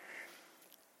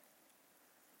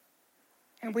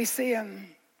 And we see him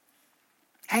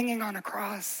hanging on a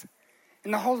cross.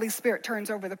 And the Holy Spirit turns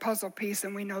over the puzzle piece,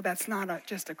 and we know that's not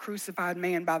just a crucified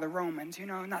man by the Romans,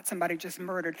 not somebody just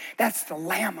murdered. That's the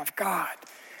Lamb of God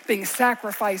being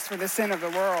sacrificed for the sin of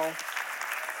the world.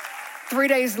 3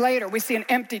 days later, we see an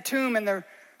empty tomb, and the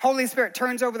Holy Spirit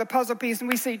turns over the puzzle piece, and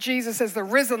we see Jesus as the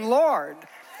risen Lord,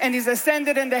 and he's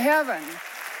ascended into heaven.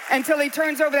 Until he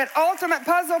turns over that ultimate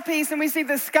puzzle piece, and we see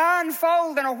the sky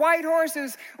unfold and a white horse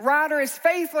whose rider is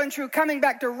faithful and true, coming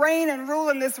back to reign and rule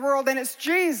in this world, and it's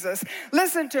Jesus.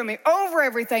 Listen to me. Over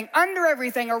everything, under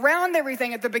everything, around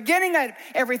everything, at the beginning of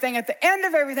everything, at the end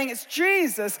of everything, it's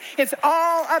Jesus. It's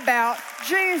all about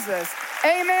Jesus.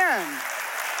 Amen.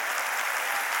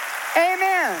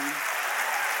 Amen.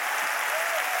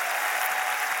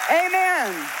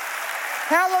 Amen.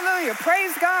 Hallelujah.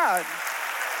 Praise God.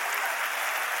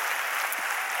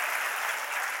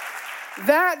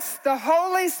 That's the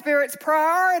Holy Spirit's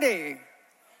priority.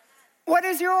 What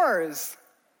is yours?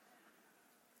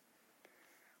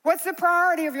 What's the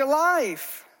priority of your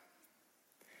life?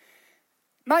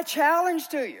 My challenge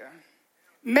to you,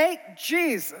 Make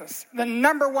Jesus the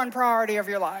number one priority of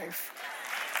your life.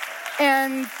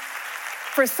 And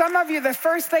for some of you, the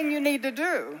first thing you need to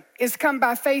do is come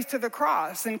by faith to the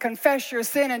cross and confess your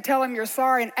sin and tell him you're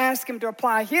sorry and ask him to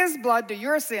apply his blood to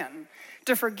your sin,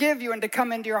 to forgive you and to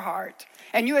come into your heart.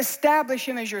 And you establish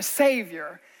him as your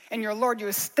Savior and your Lord. You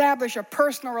establish a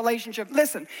personal relationship.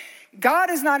 Listen, God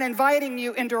is not inviting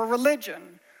you into a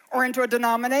religion or into a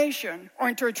denomination or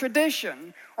into a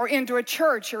tradition or into a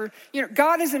church.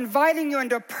 God is inviting you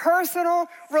into a personal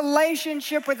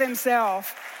relationship with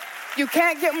himself. You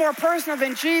can't get more personal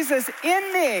than Jesus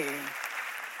in me.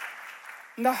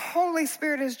 And the Holy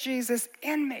Spirit is Jesus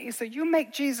in me. So you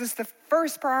make Jesus the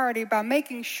first priority by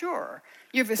making sure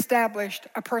you've established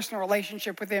a personal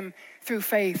relationship with him through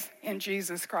faith in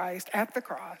Jesus Christ at the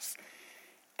cross.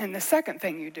 And the second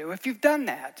thing you do, if you've done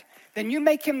that, then you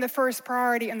make him the first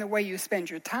priority in the way you spend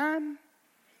your time.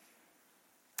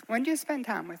 When do you spend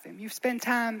time with him? You spend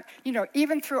time,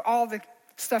 even through all the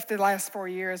stuff the last 4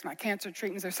 years, my cancer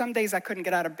treatments. There's some days I couldn't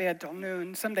get out of bed till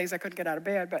noon. Some days I couldn't get out of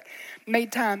bed, but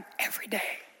made time every day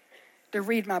to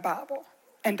read my Bible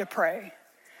and to pray.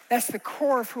 That's the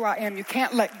core of who I am. You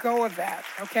can't let go of that,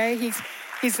 okay?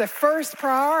 He's the first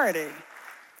priority.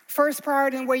 First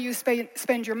priority in the way you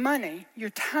spend your money, your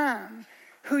time,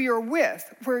 who you're with,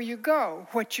 where you go,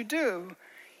 what you do.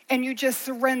 And you just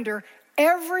surrender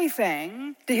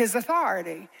everything to his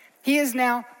authority. He is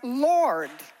now Lord.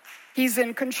 He's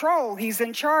in control. He's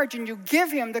in charge. And you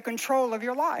give him the control of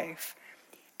your life.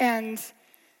 And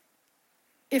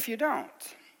if you don't,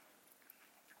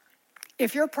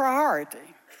 if your priority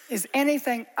is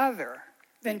anything other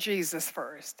than Jesus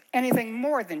first, anything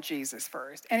more than Jesus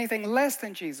first, anything less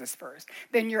than Jesus first,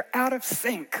 then you're out of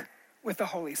sync with the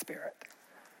Holy Spirit.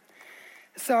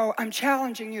 So I'm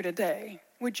challenging you today,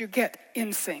 would you get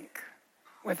in sync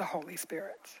with the Holy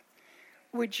Spirit?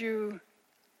 Would you,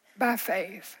 by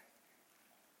faith,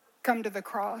 come to the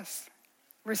cross,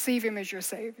 receive him as your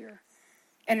Savior?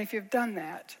 And if you've done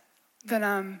that, then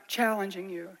I'm challenging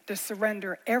you to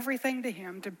surrender everything to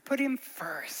him, to put him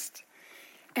first,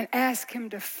 and ask him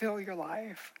to fill your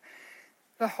life.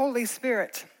 The Holy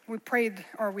Spirit, we prayed,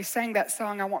 or we sang that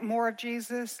song, I want more of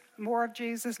Jesus, more of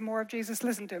Jesus, more of Jesus.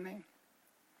 Listen to me.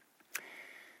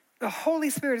 The Holy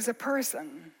Spirit is a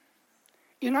person.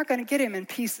 You're not going to get him in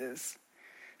pieces.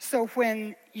 So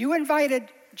when you invited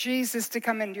Jesus to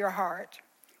come into your heart,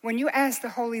 when you ask the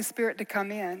Holy Spirit to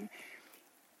come in,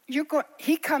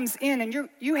 he comes in and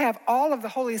you have all of the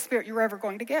Holy Spirit you're ever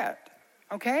going to get,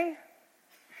 okay?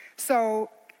 So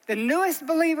the newest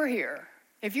believer here,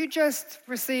 if you just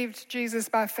received Jesus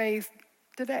by faith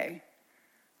today,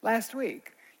 last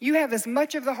week, you have as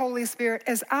much of the Holy Spirit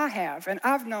as I have, and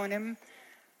I've known him,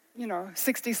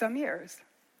 60-some years.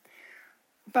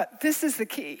 But this is the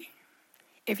key.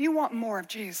 If you want more of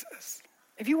Jesus,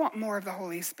 if you want more of the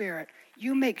Holy Spirit,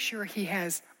 you make sure he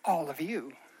has all of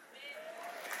you.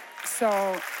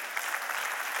 So,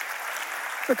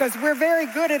 because we're very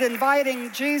good at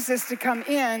inviting Jesus to come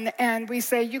in, and we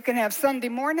say you can have Sunday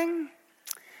morning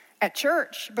at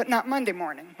church, but not Monday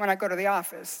morning when I go to the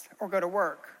office or go to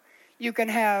work. You can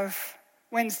have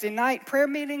Wednesday night prayer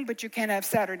meeting, but you can't have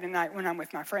Saturday night when I'm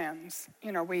with my friends.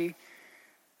 We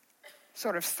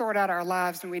sort of sort out our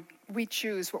lives, and we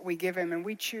choose what we give him, and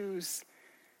we choose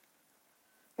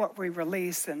what we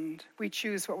release, and we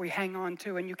choose what we hang on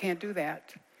to, and you can't do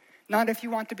that. Not if you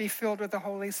want to be filled with the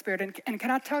Holy Spirit. And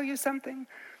can I tell you something?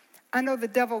 I know the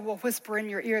devil will whisper in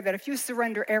your ear that if you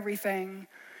surrender everything,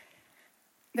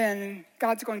 then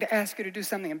God's going to ask you to do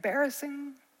something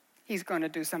embarrassing. He's going to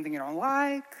do something you don't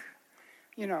like.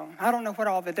 I don't know what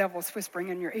all the devil's whispering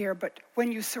in your ear, but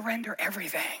when you surrender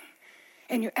everything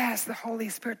and you ask the Holy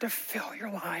Spirit to fill your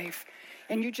life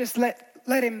and you just let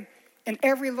him in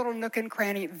every little nook and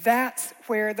cranny, that's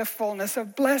where the fullness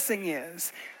of blessing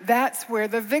is. That's where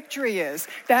the victory is.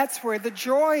 That's where the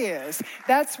joy is.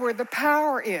 That's where the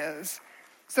power is.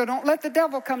 So don't let the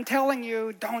devil come telling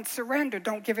you, don't surrender,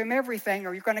 don't give him everything,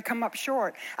 or you're going to come up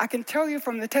short. I can tell you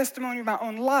from the testimony of my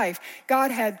own life,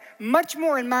 God had much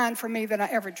more in mind for me than I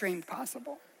ever dreamed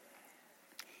possible.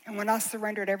 And when I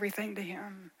surrendered everything to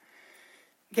him,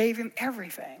 gave him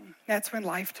everything, that's when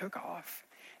life took off.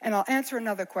 And I'll answer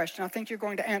another question. I think you're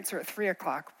going to answer at 3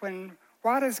 o'clock.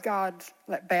 Why does God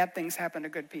let bad things happen to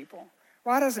good people?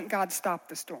 Why doesn't God stop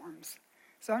the storms?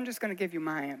 So I'm just going to give you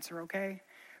my answer, okay?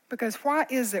 Because why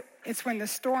is it? It's when the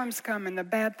storms come and the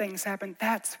bad things happen,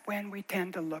 that's when we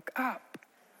tend to look up.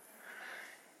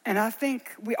 And I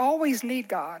think we always need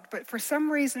God, but for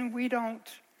some reason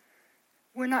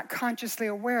we're not consciously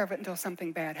aware of it until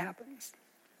something bad happens.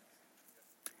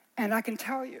 And I can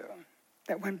tell you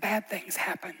that when bad things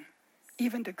happen,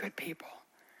 even to good people.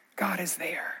 God is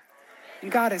there.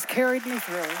 And God has carried me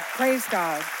through. Praise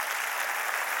God.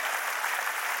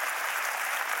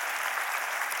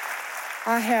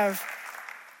 I have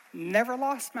never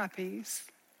lost my peace.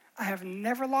 I have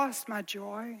never lost my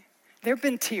joy. There have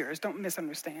been tears, don't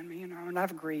misunderstand me, and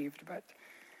I've grieved, but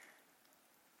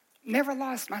never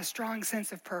lost my strong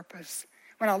sense of purpose.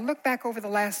 When I look back over the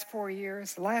last 4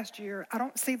 years, last year, I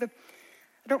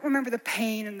don't remember the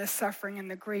pain and the suffering and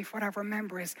the grief. What I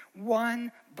remember is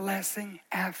one blessing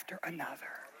after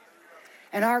another.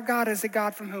 And our God is a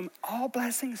God from whom all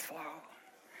blessings flow.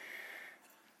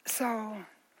 So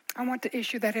I want to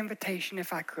issue that invitation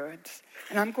if I could.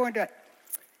 And I'm going to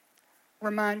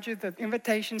remind you the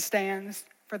invitation stands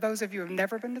for those of you who have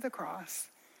never been to the cross.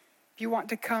 If you want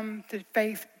to come to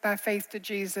faith by faith to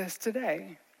Jesus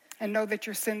today and know that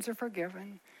your sins are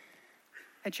forgiven,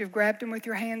 that you've grabbed him with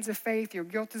your hands of faith, your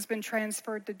guilt has been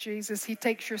transferred to Jesus. He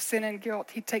takes your sin and guilt.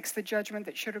 He takes the judgment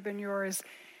that should have been yours,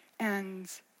 and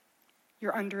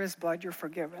you're under his blood. You're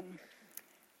forgiven.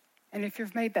 And if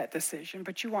you've made that decision,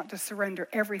 but you want to surrender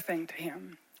everything to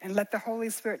him and let the Holy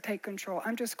Spirit take control,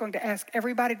 I'm just going to ask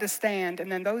everybody to stand,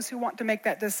 and then those who want to make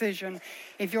that decision,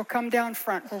 if you'll come down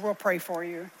front where we'll pray for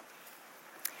you.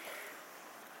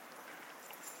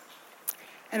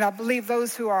 And I believe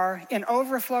those who are in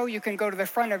overflow, you can go to the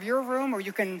front of your room or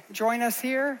you can join us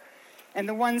here. And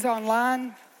the ones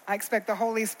online, I expect the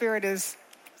Holy Spirit is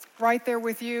right there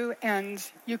with you, and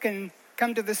you can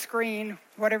come to the screen,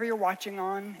 whatever you're watching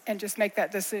on, and just make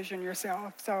that decision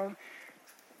yourself. So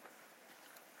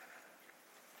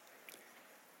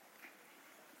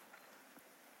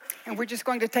and we're just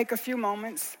going to take a few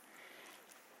moments.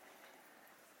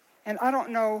 And I don't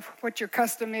know what your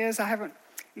custom is. I haven't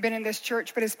been in this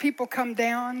church, but as people come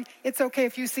down, it's okay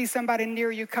if you see somebody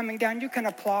near you coming down, you can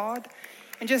applaud.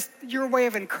 And just your way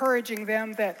of encouraging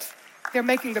them that they're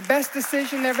making the best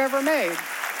decision they've ever made.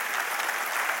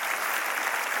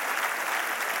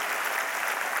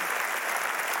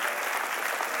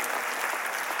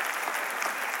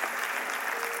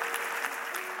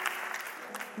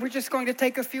 We're just going to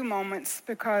take a few moments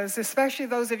because especially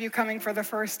those of you coming for the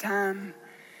first time,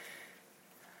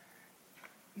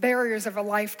 barriers of a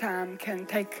lifetime can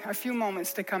take a few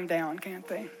moments to come down, can't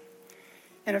they?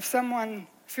 And if someone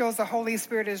feels the Holy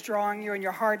Spirit is drawing you and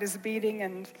your heart is beating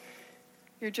and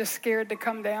you're just scared to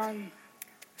come down,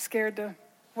 scared to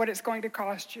what it's going to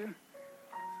cost you,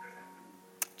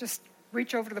 just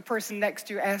reach over to the person next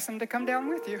to you, ask them to come down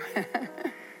with you.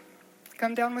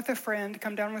 Come down with a friend,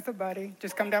 come down with a buddy,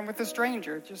 just come down with a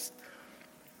stranger. Just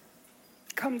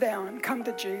come down, come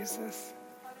to Jesus.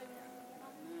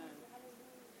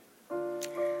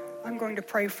 I'm going to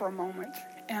pray for a moment,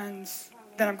 and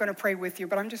then I'm going to pray with you,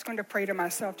 but I'm just going to pray to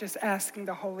myself, just asking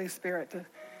the Holy Spirit to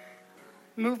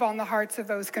move on the hearts of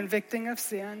those convicting of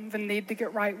sin, the need to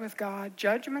get right with God,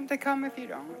 judgment to come if you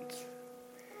don't.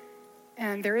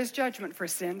 And there is judgment for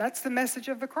sin. That's the message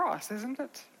of the cross, isn't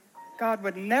it? God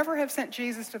would never have sent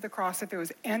Jesus to the cross if there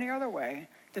was any other way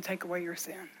to take away your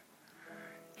sin.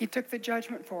 He took the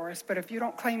judgment for us, but if you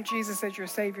don't claim Jesus as your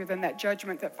Savior, then that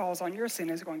judgment that falls on your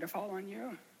sin is going to fall on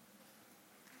you.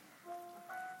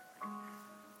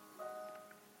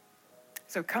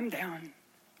 So come down.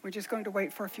 We're just going to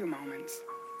wait for a few moments.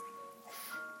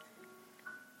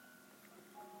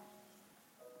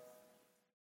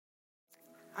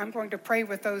 I'm going to pray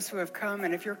with those who have come,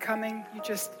 and if you're coming, you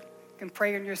just can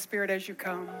pray in your spirit as you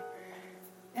come.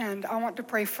 And I want to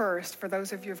pray first for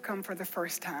those of you who have come for the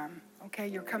first time. Okay,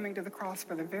 you're coming to the cross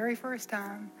for the very first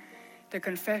time to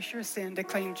confess your sin, to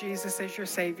claim Jesus as your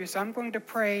Savior. So I'm going to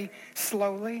pray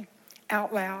slowly,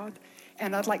 out loud,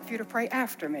 and I'd like for you to pray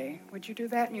after me. Would you do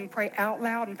that? And you can pray out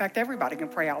loud. In fact, everybody can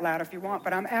pray out loud if you want,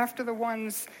 but I'm after the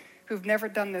ones who've never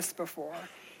done this before.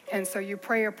 And so you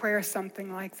pray a prayer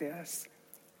something like this.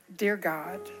 Dear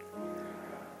God,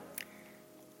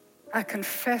 I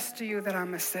confess to you that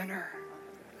I'm a sinner.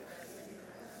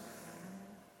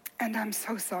 And I'm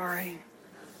so sorry.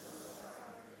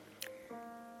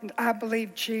 And I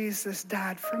believe Jesus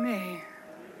died for me.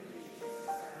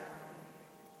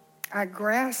 I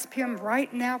grasp him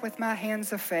right now with my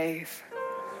hands of faith.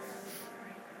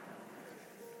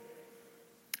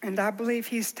 And I believe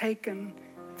he's taken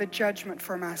the judgment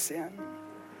for my sin.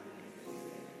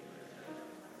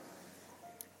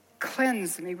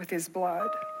 Cleanse me with his blood.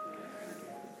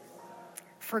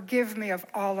 Forgive me of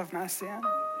all of my sin.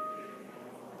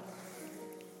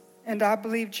 And I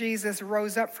believe Jesus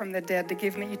rose up from the dead to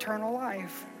give me eternal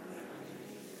life.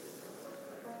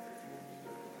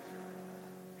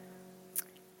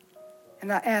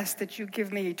 And I ask that you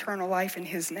give me eternal life in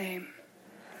his name.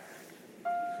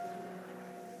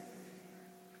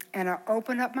 and I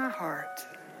open up my heart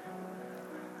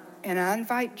and I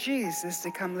invite Jesus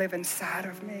to come live inside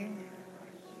of me.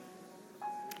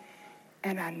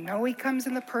 And I know he comes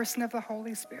in the person of the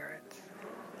Holy Spirit.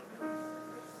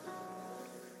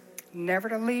 Never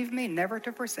to leave me, never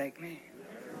to forsake me.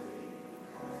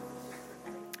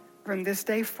 From this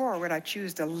day forward, I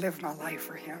choose to live my life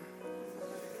for him.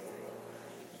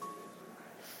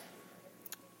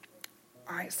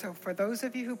 All right, so for those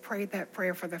of you who prayed that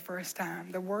prayer for the first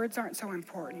time, the words aren't so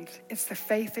important. It's the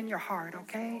faith in your heart,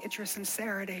 okay? It's your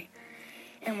sincerity.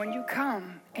 And when you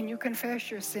come and you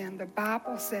confess your sin, the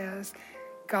Bible says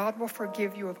God will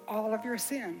forgive you of all of your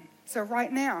sin. So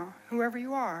right now, whoever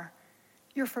you are,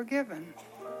 you're forgiven.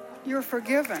 You're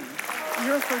forgiven.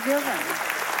 You're forgiven.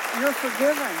 You're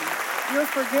forgiven. You're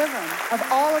forgiven of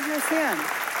all of your sin.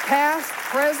 Past,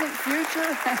 present,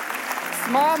 future,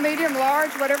 small, medium,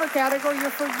 large, whatever category, you're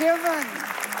forgiven.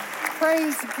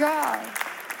 Praise God.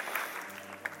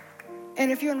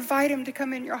 And if you invite him to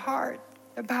come in your heart,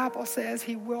 the Bible says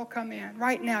he will come in.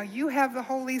 Right now, you have the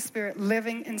Holy Spirit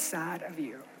living inside of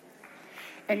you.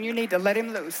 And you need to let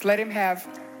him loose. Let him have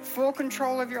full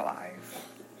control of your life.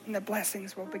 And the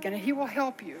blessings will begin. And he will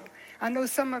help you. I know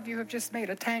some of you have just made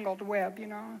a tangled web, you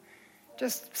know.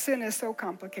 Just sin is so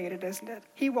complicated, isn't it?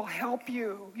 He will help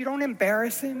you. You don't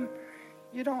embarrass him.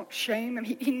 You don't shame him.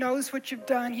 He knows what you've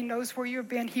done. He knows where you've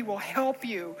been. He will help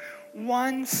you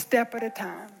one step at a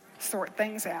time sort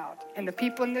things out. And the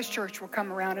people in this church will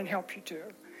come around and help you too.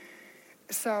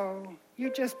 So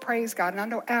you just praise God. And I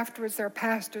know afterwards there are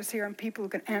pastors here and people who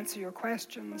can answer your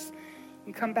questions.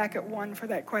 You come back at 1 for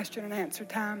that question and answer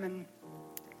time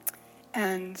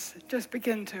and just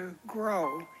begin to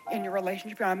grow in your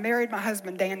relationship. I married my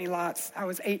husband, Danny Lotz. I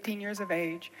was 18 years of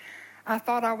age. I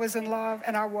thought I was in love,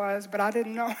 and I was, but I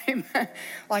didn't know him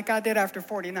like I did after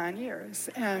 49 years.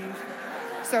 And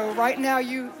so right now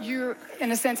you're,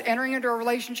 in a sense, entering into a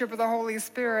relationship with the Holy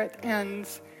Spirit, and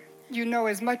you know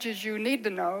as much as you need to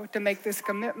know to make this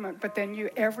commitment, but then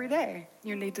every day,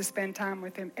 you need to spend time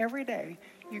with him. Every day,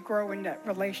 you grow in that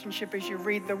relationship as you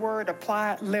read the word,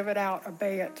 apply it, live it out,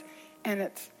 obey it, and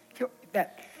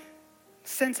that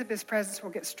sense of his presence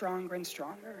will get stronger and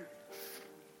stronger.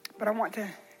 But I want to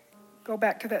go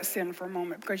back to that sin for a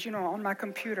moment, because, you know, on my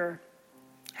computer,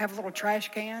 I have a little trash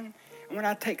can, and when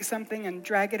I take something and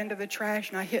drag it into the trash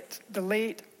and I hit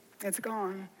delete, it's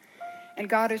gone. And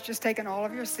God has just taken all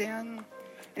of your sin,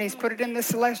 and he's put it in the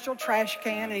celestial trash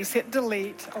can, and he's hit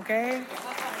delete, okay?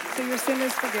 So your sin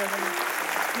is forgiven.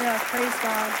 Yeah, praise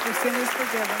God. Your sin is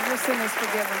forgiven. Your sin is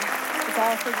forgiven. It's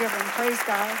all forgiven. Praise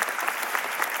God.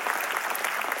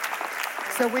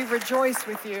 So we rejoice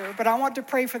with you, but I want to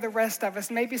pray for the rest of us.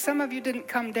 Maybe some of you didn't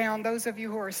come down, those of you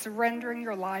who are surrendering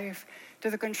your life to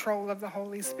the control of the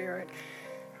Holy Spirit.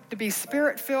 To be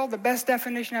Spirit-filled, the best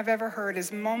definition I've ever heard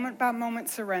is moment-by-moment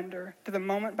surrender to the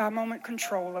moment-by-moment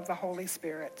control of the Holy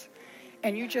Spirit.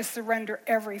 And you just surrender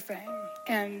everything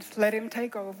and let him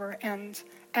take over and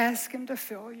ask him to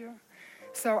fill you.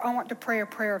 So I want to pray a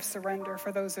prayer of surrender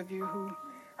for those of you who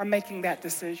are making that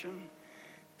decision.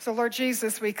 So Lord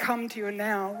Jesus, we come to you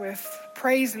now with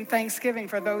praise and thanksgiving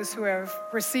for those who have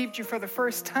received you for the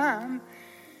first time.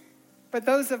 But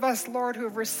those of us, Lord, who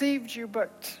have received you,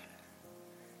 but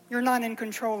you're not in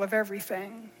control of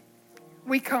everything.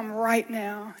 We come right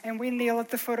now and we kneel at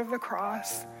the foot of the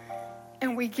cross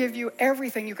and we give you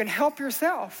everything. You can help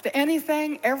yourself to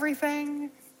anything, everything.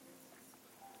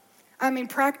 I mean,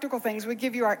 practical things. We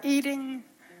give you our eating.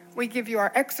 We give you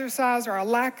our exercise or our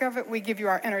lack of it. We give you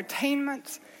our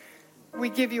entertainment. We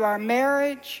give you our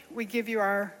marriage. We give you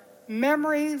our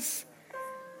memories.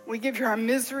 We give you our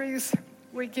miseries.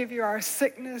 We give you our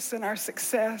sickness and our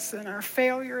success and our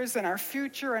failures and our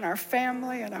future and our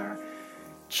family and our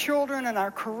children and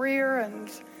our career. And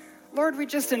Lord, we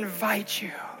just invite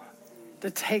you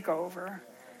to take over.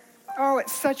 Oh,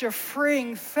 it's such a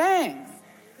freeing thing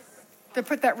to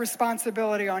put that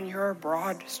responsibility on your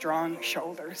broad, strong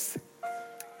shoulders.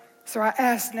 So I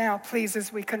ask now, please,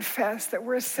 as we confess that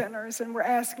we're sinners and we're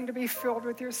asking to be filled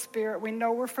with your Spirit. We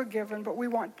know we're forgiven, but we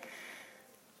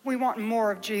want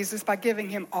more of Jesus by giving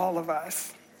him all of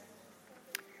us.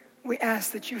 We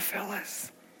ask that you fill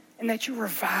us and that you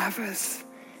revive us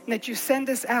and that you send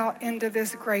us out into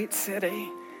this great city,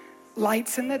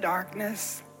 lights in the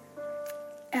darkness,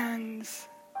 and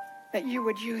that you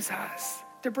would use us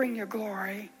to bring your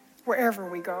glory wherever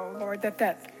we go, Lord,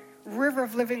 that river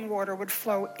of living water would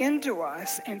flow into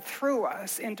us and through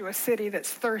us into a city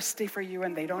that's thirsty for you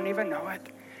and they don't even know it.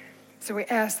 So we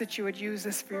ask that you would use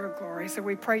this for your glory. So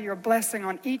we pray your blessing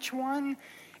on each one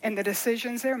and the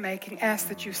decisions they're making. Ask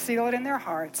that you seal it in their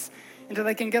hearts until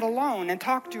they can get alone and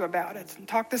talk to you about it and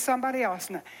talk to somebody else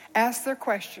and ask their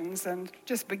questions and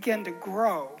just begin to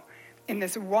grow in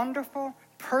this wonderful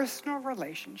personal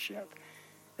relationship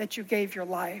that you gave your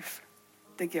life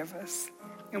to give us.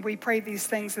 And we pray these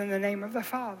things in the name of the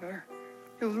Father,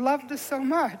 who loved us so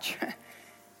much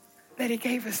that he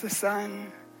gave us the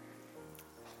Son.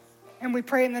 And we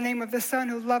pray in the name of the Son,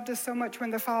 who loved us so much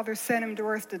when the Father sent him to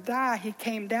earth to die. He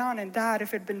came down and died,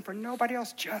 if it had been for nobody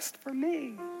else, just for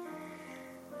me.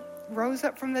 Rose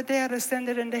up from the dead,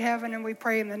 ascended into heaven, and we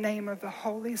pray in the name of the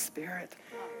Holy Spirit,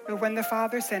 who when the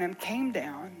Father sent him, came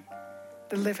down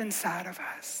to live inside of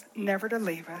us, never to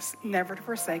leave us, never to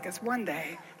forsake us, one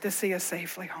day to see us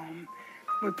safely home.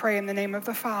 We pray in the name of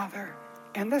the Father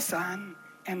and the Son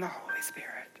and the Holy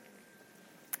Spirit.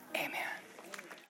 Amen.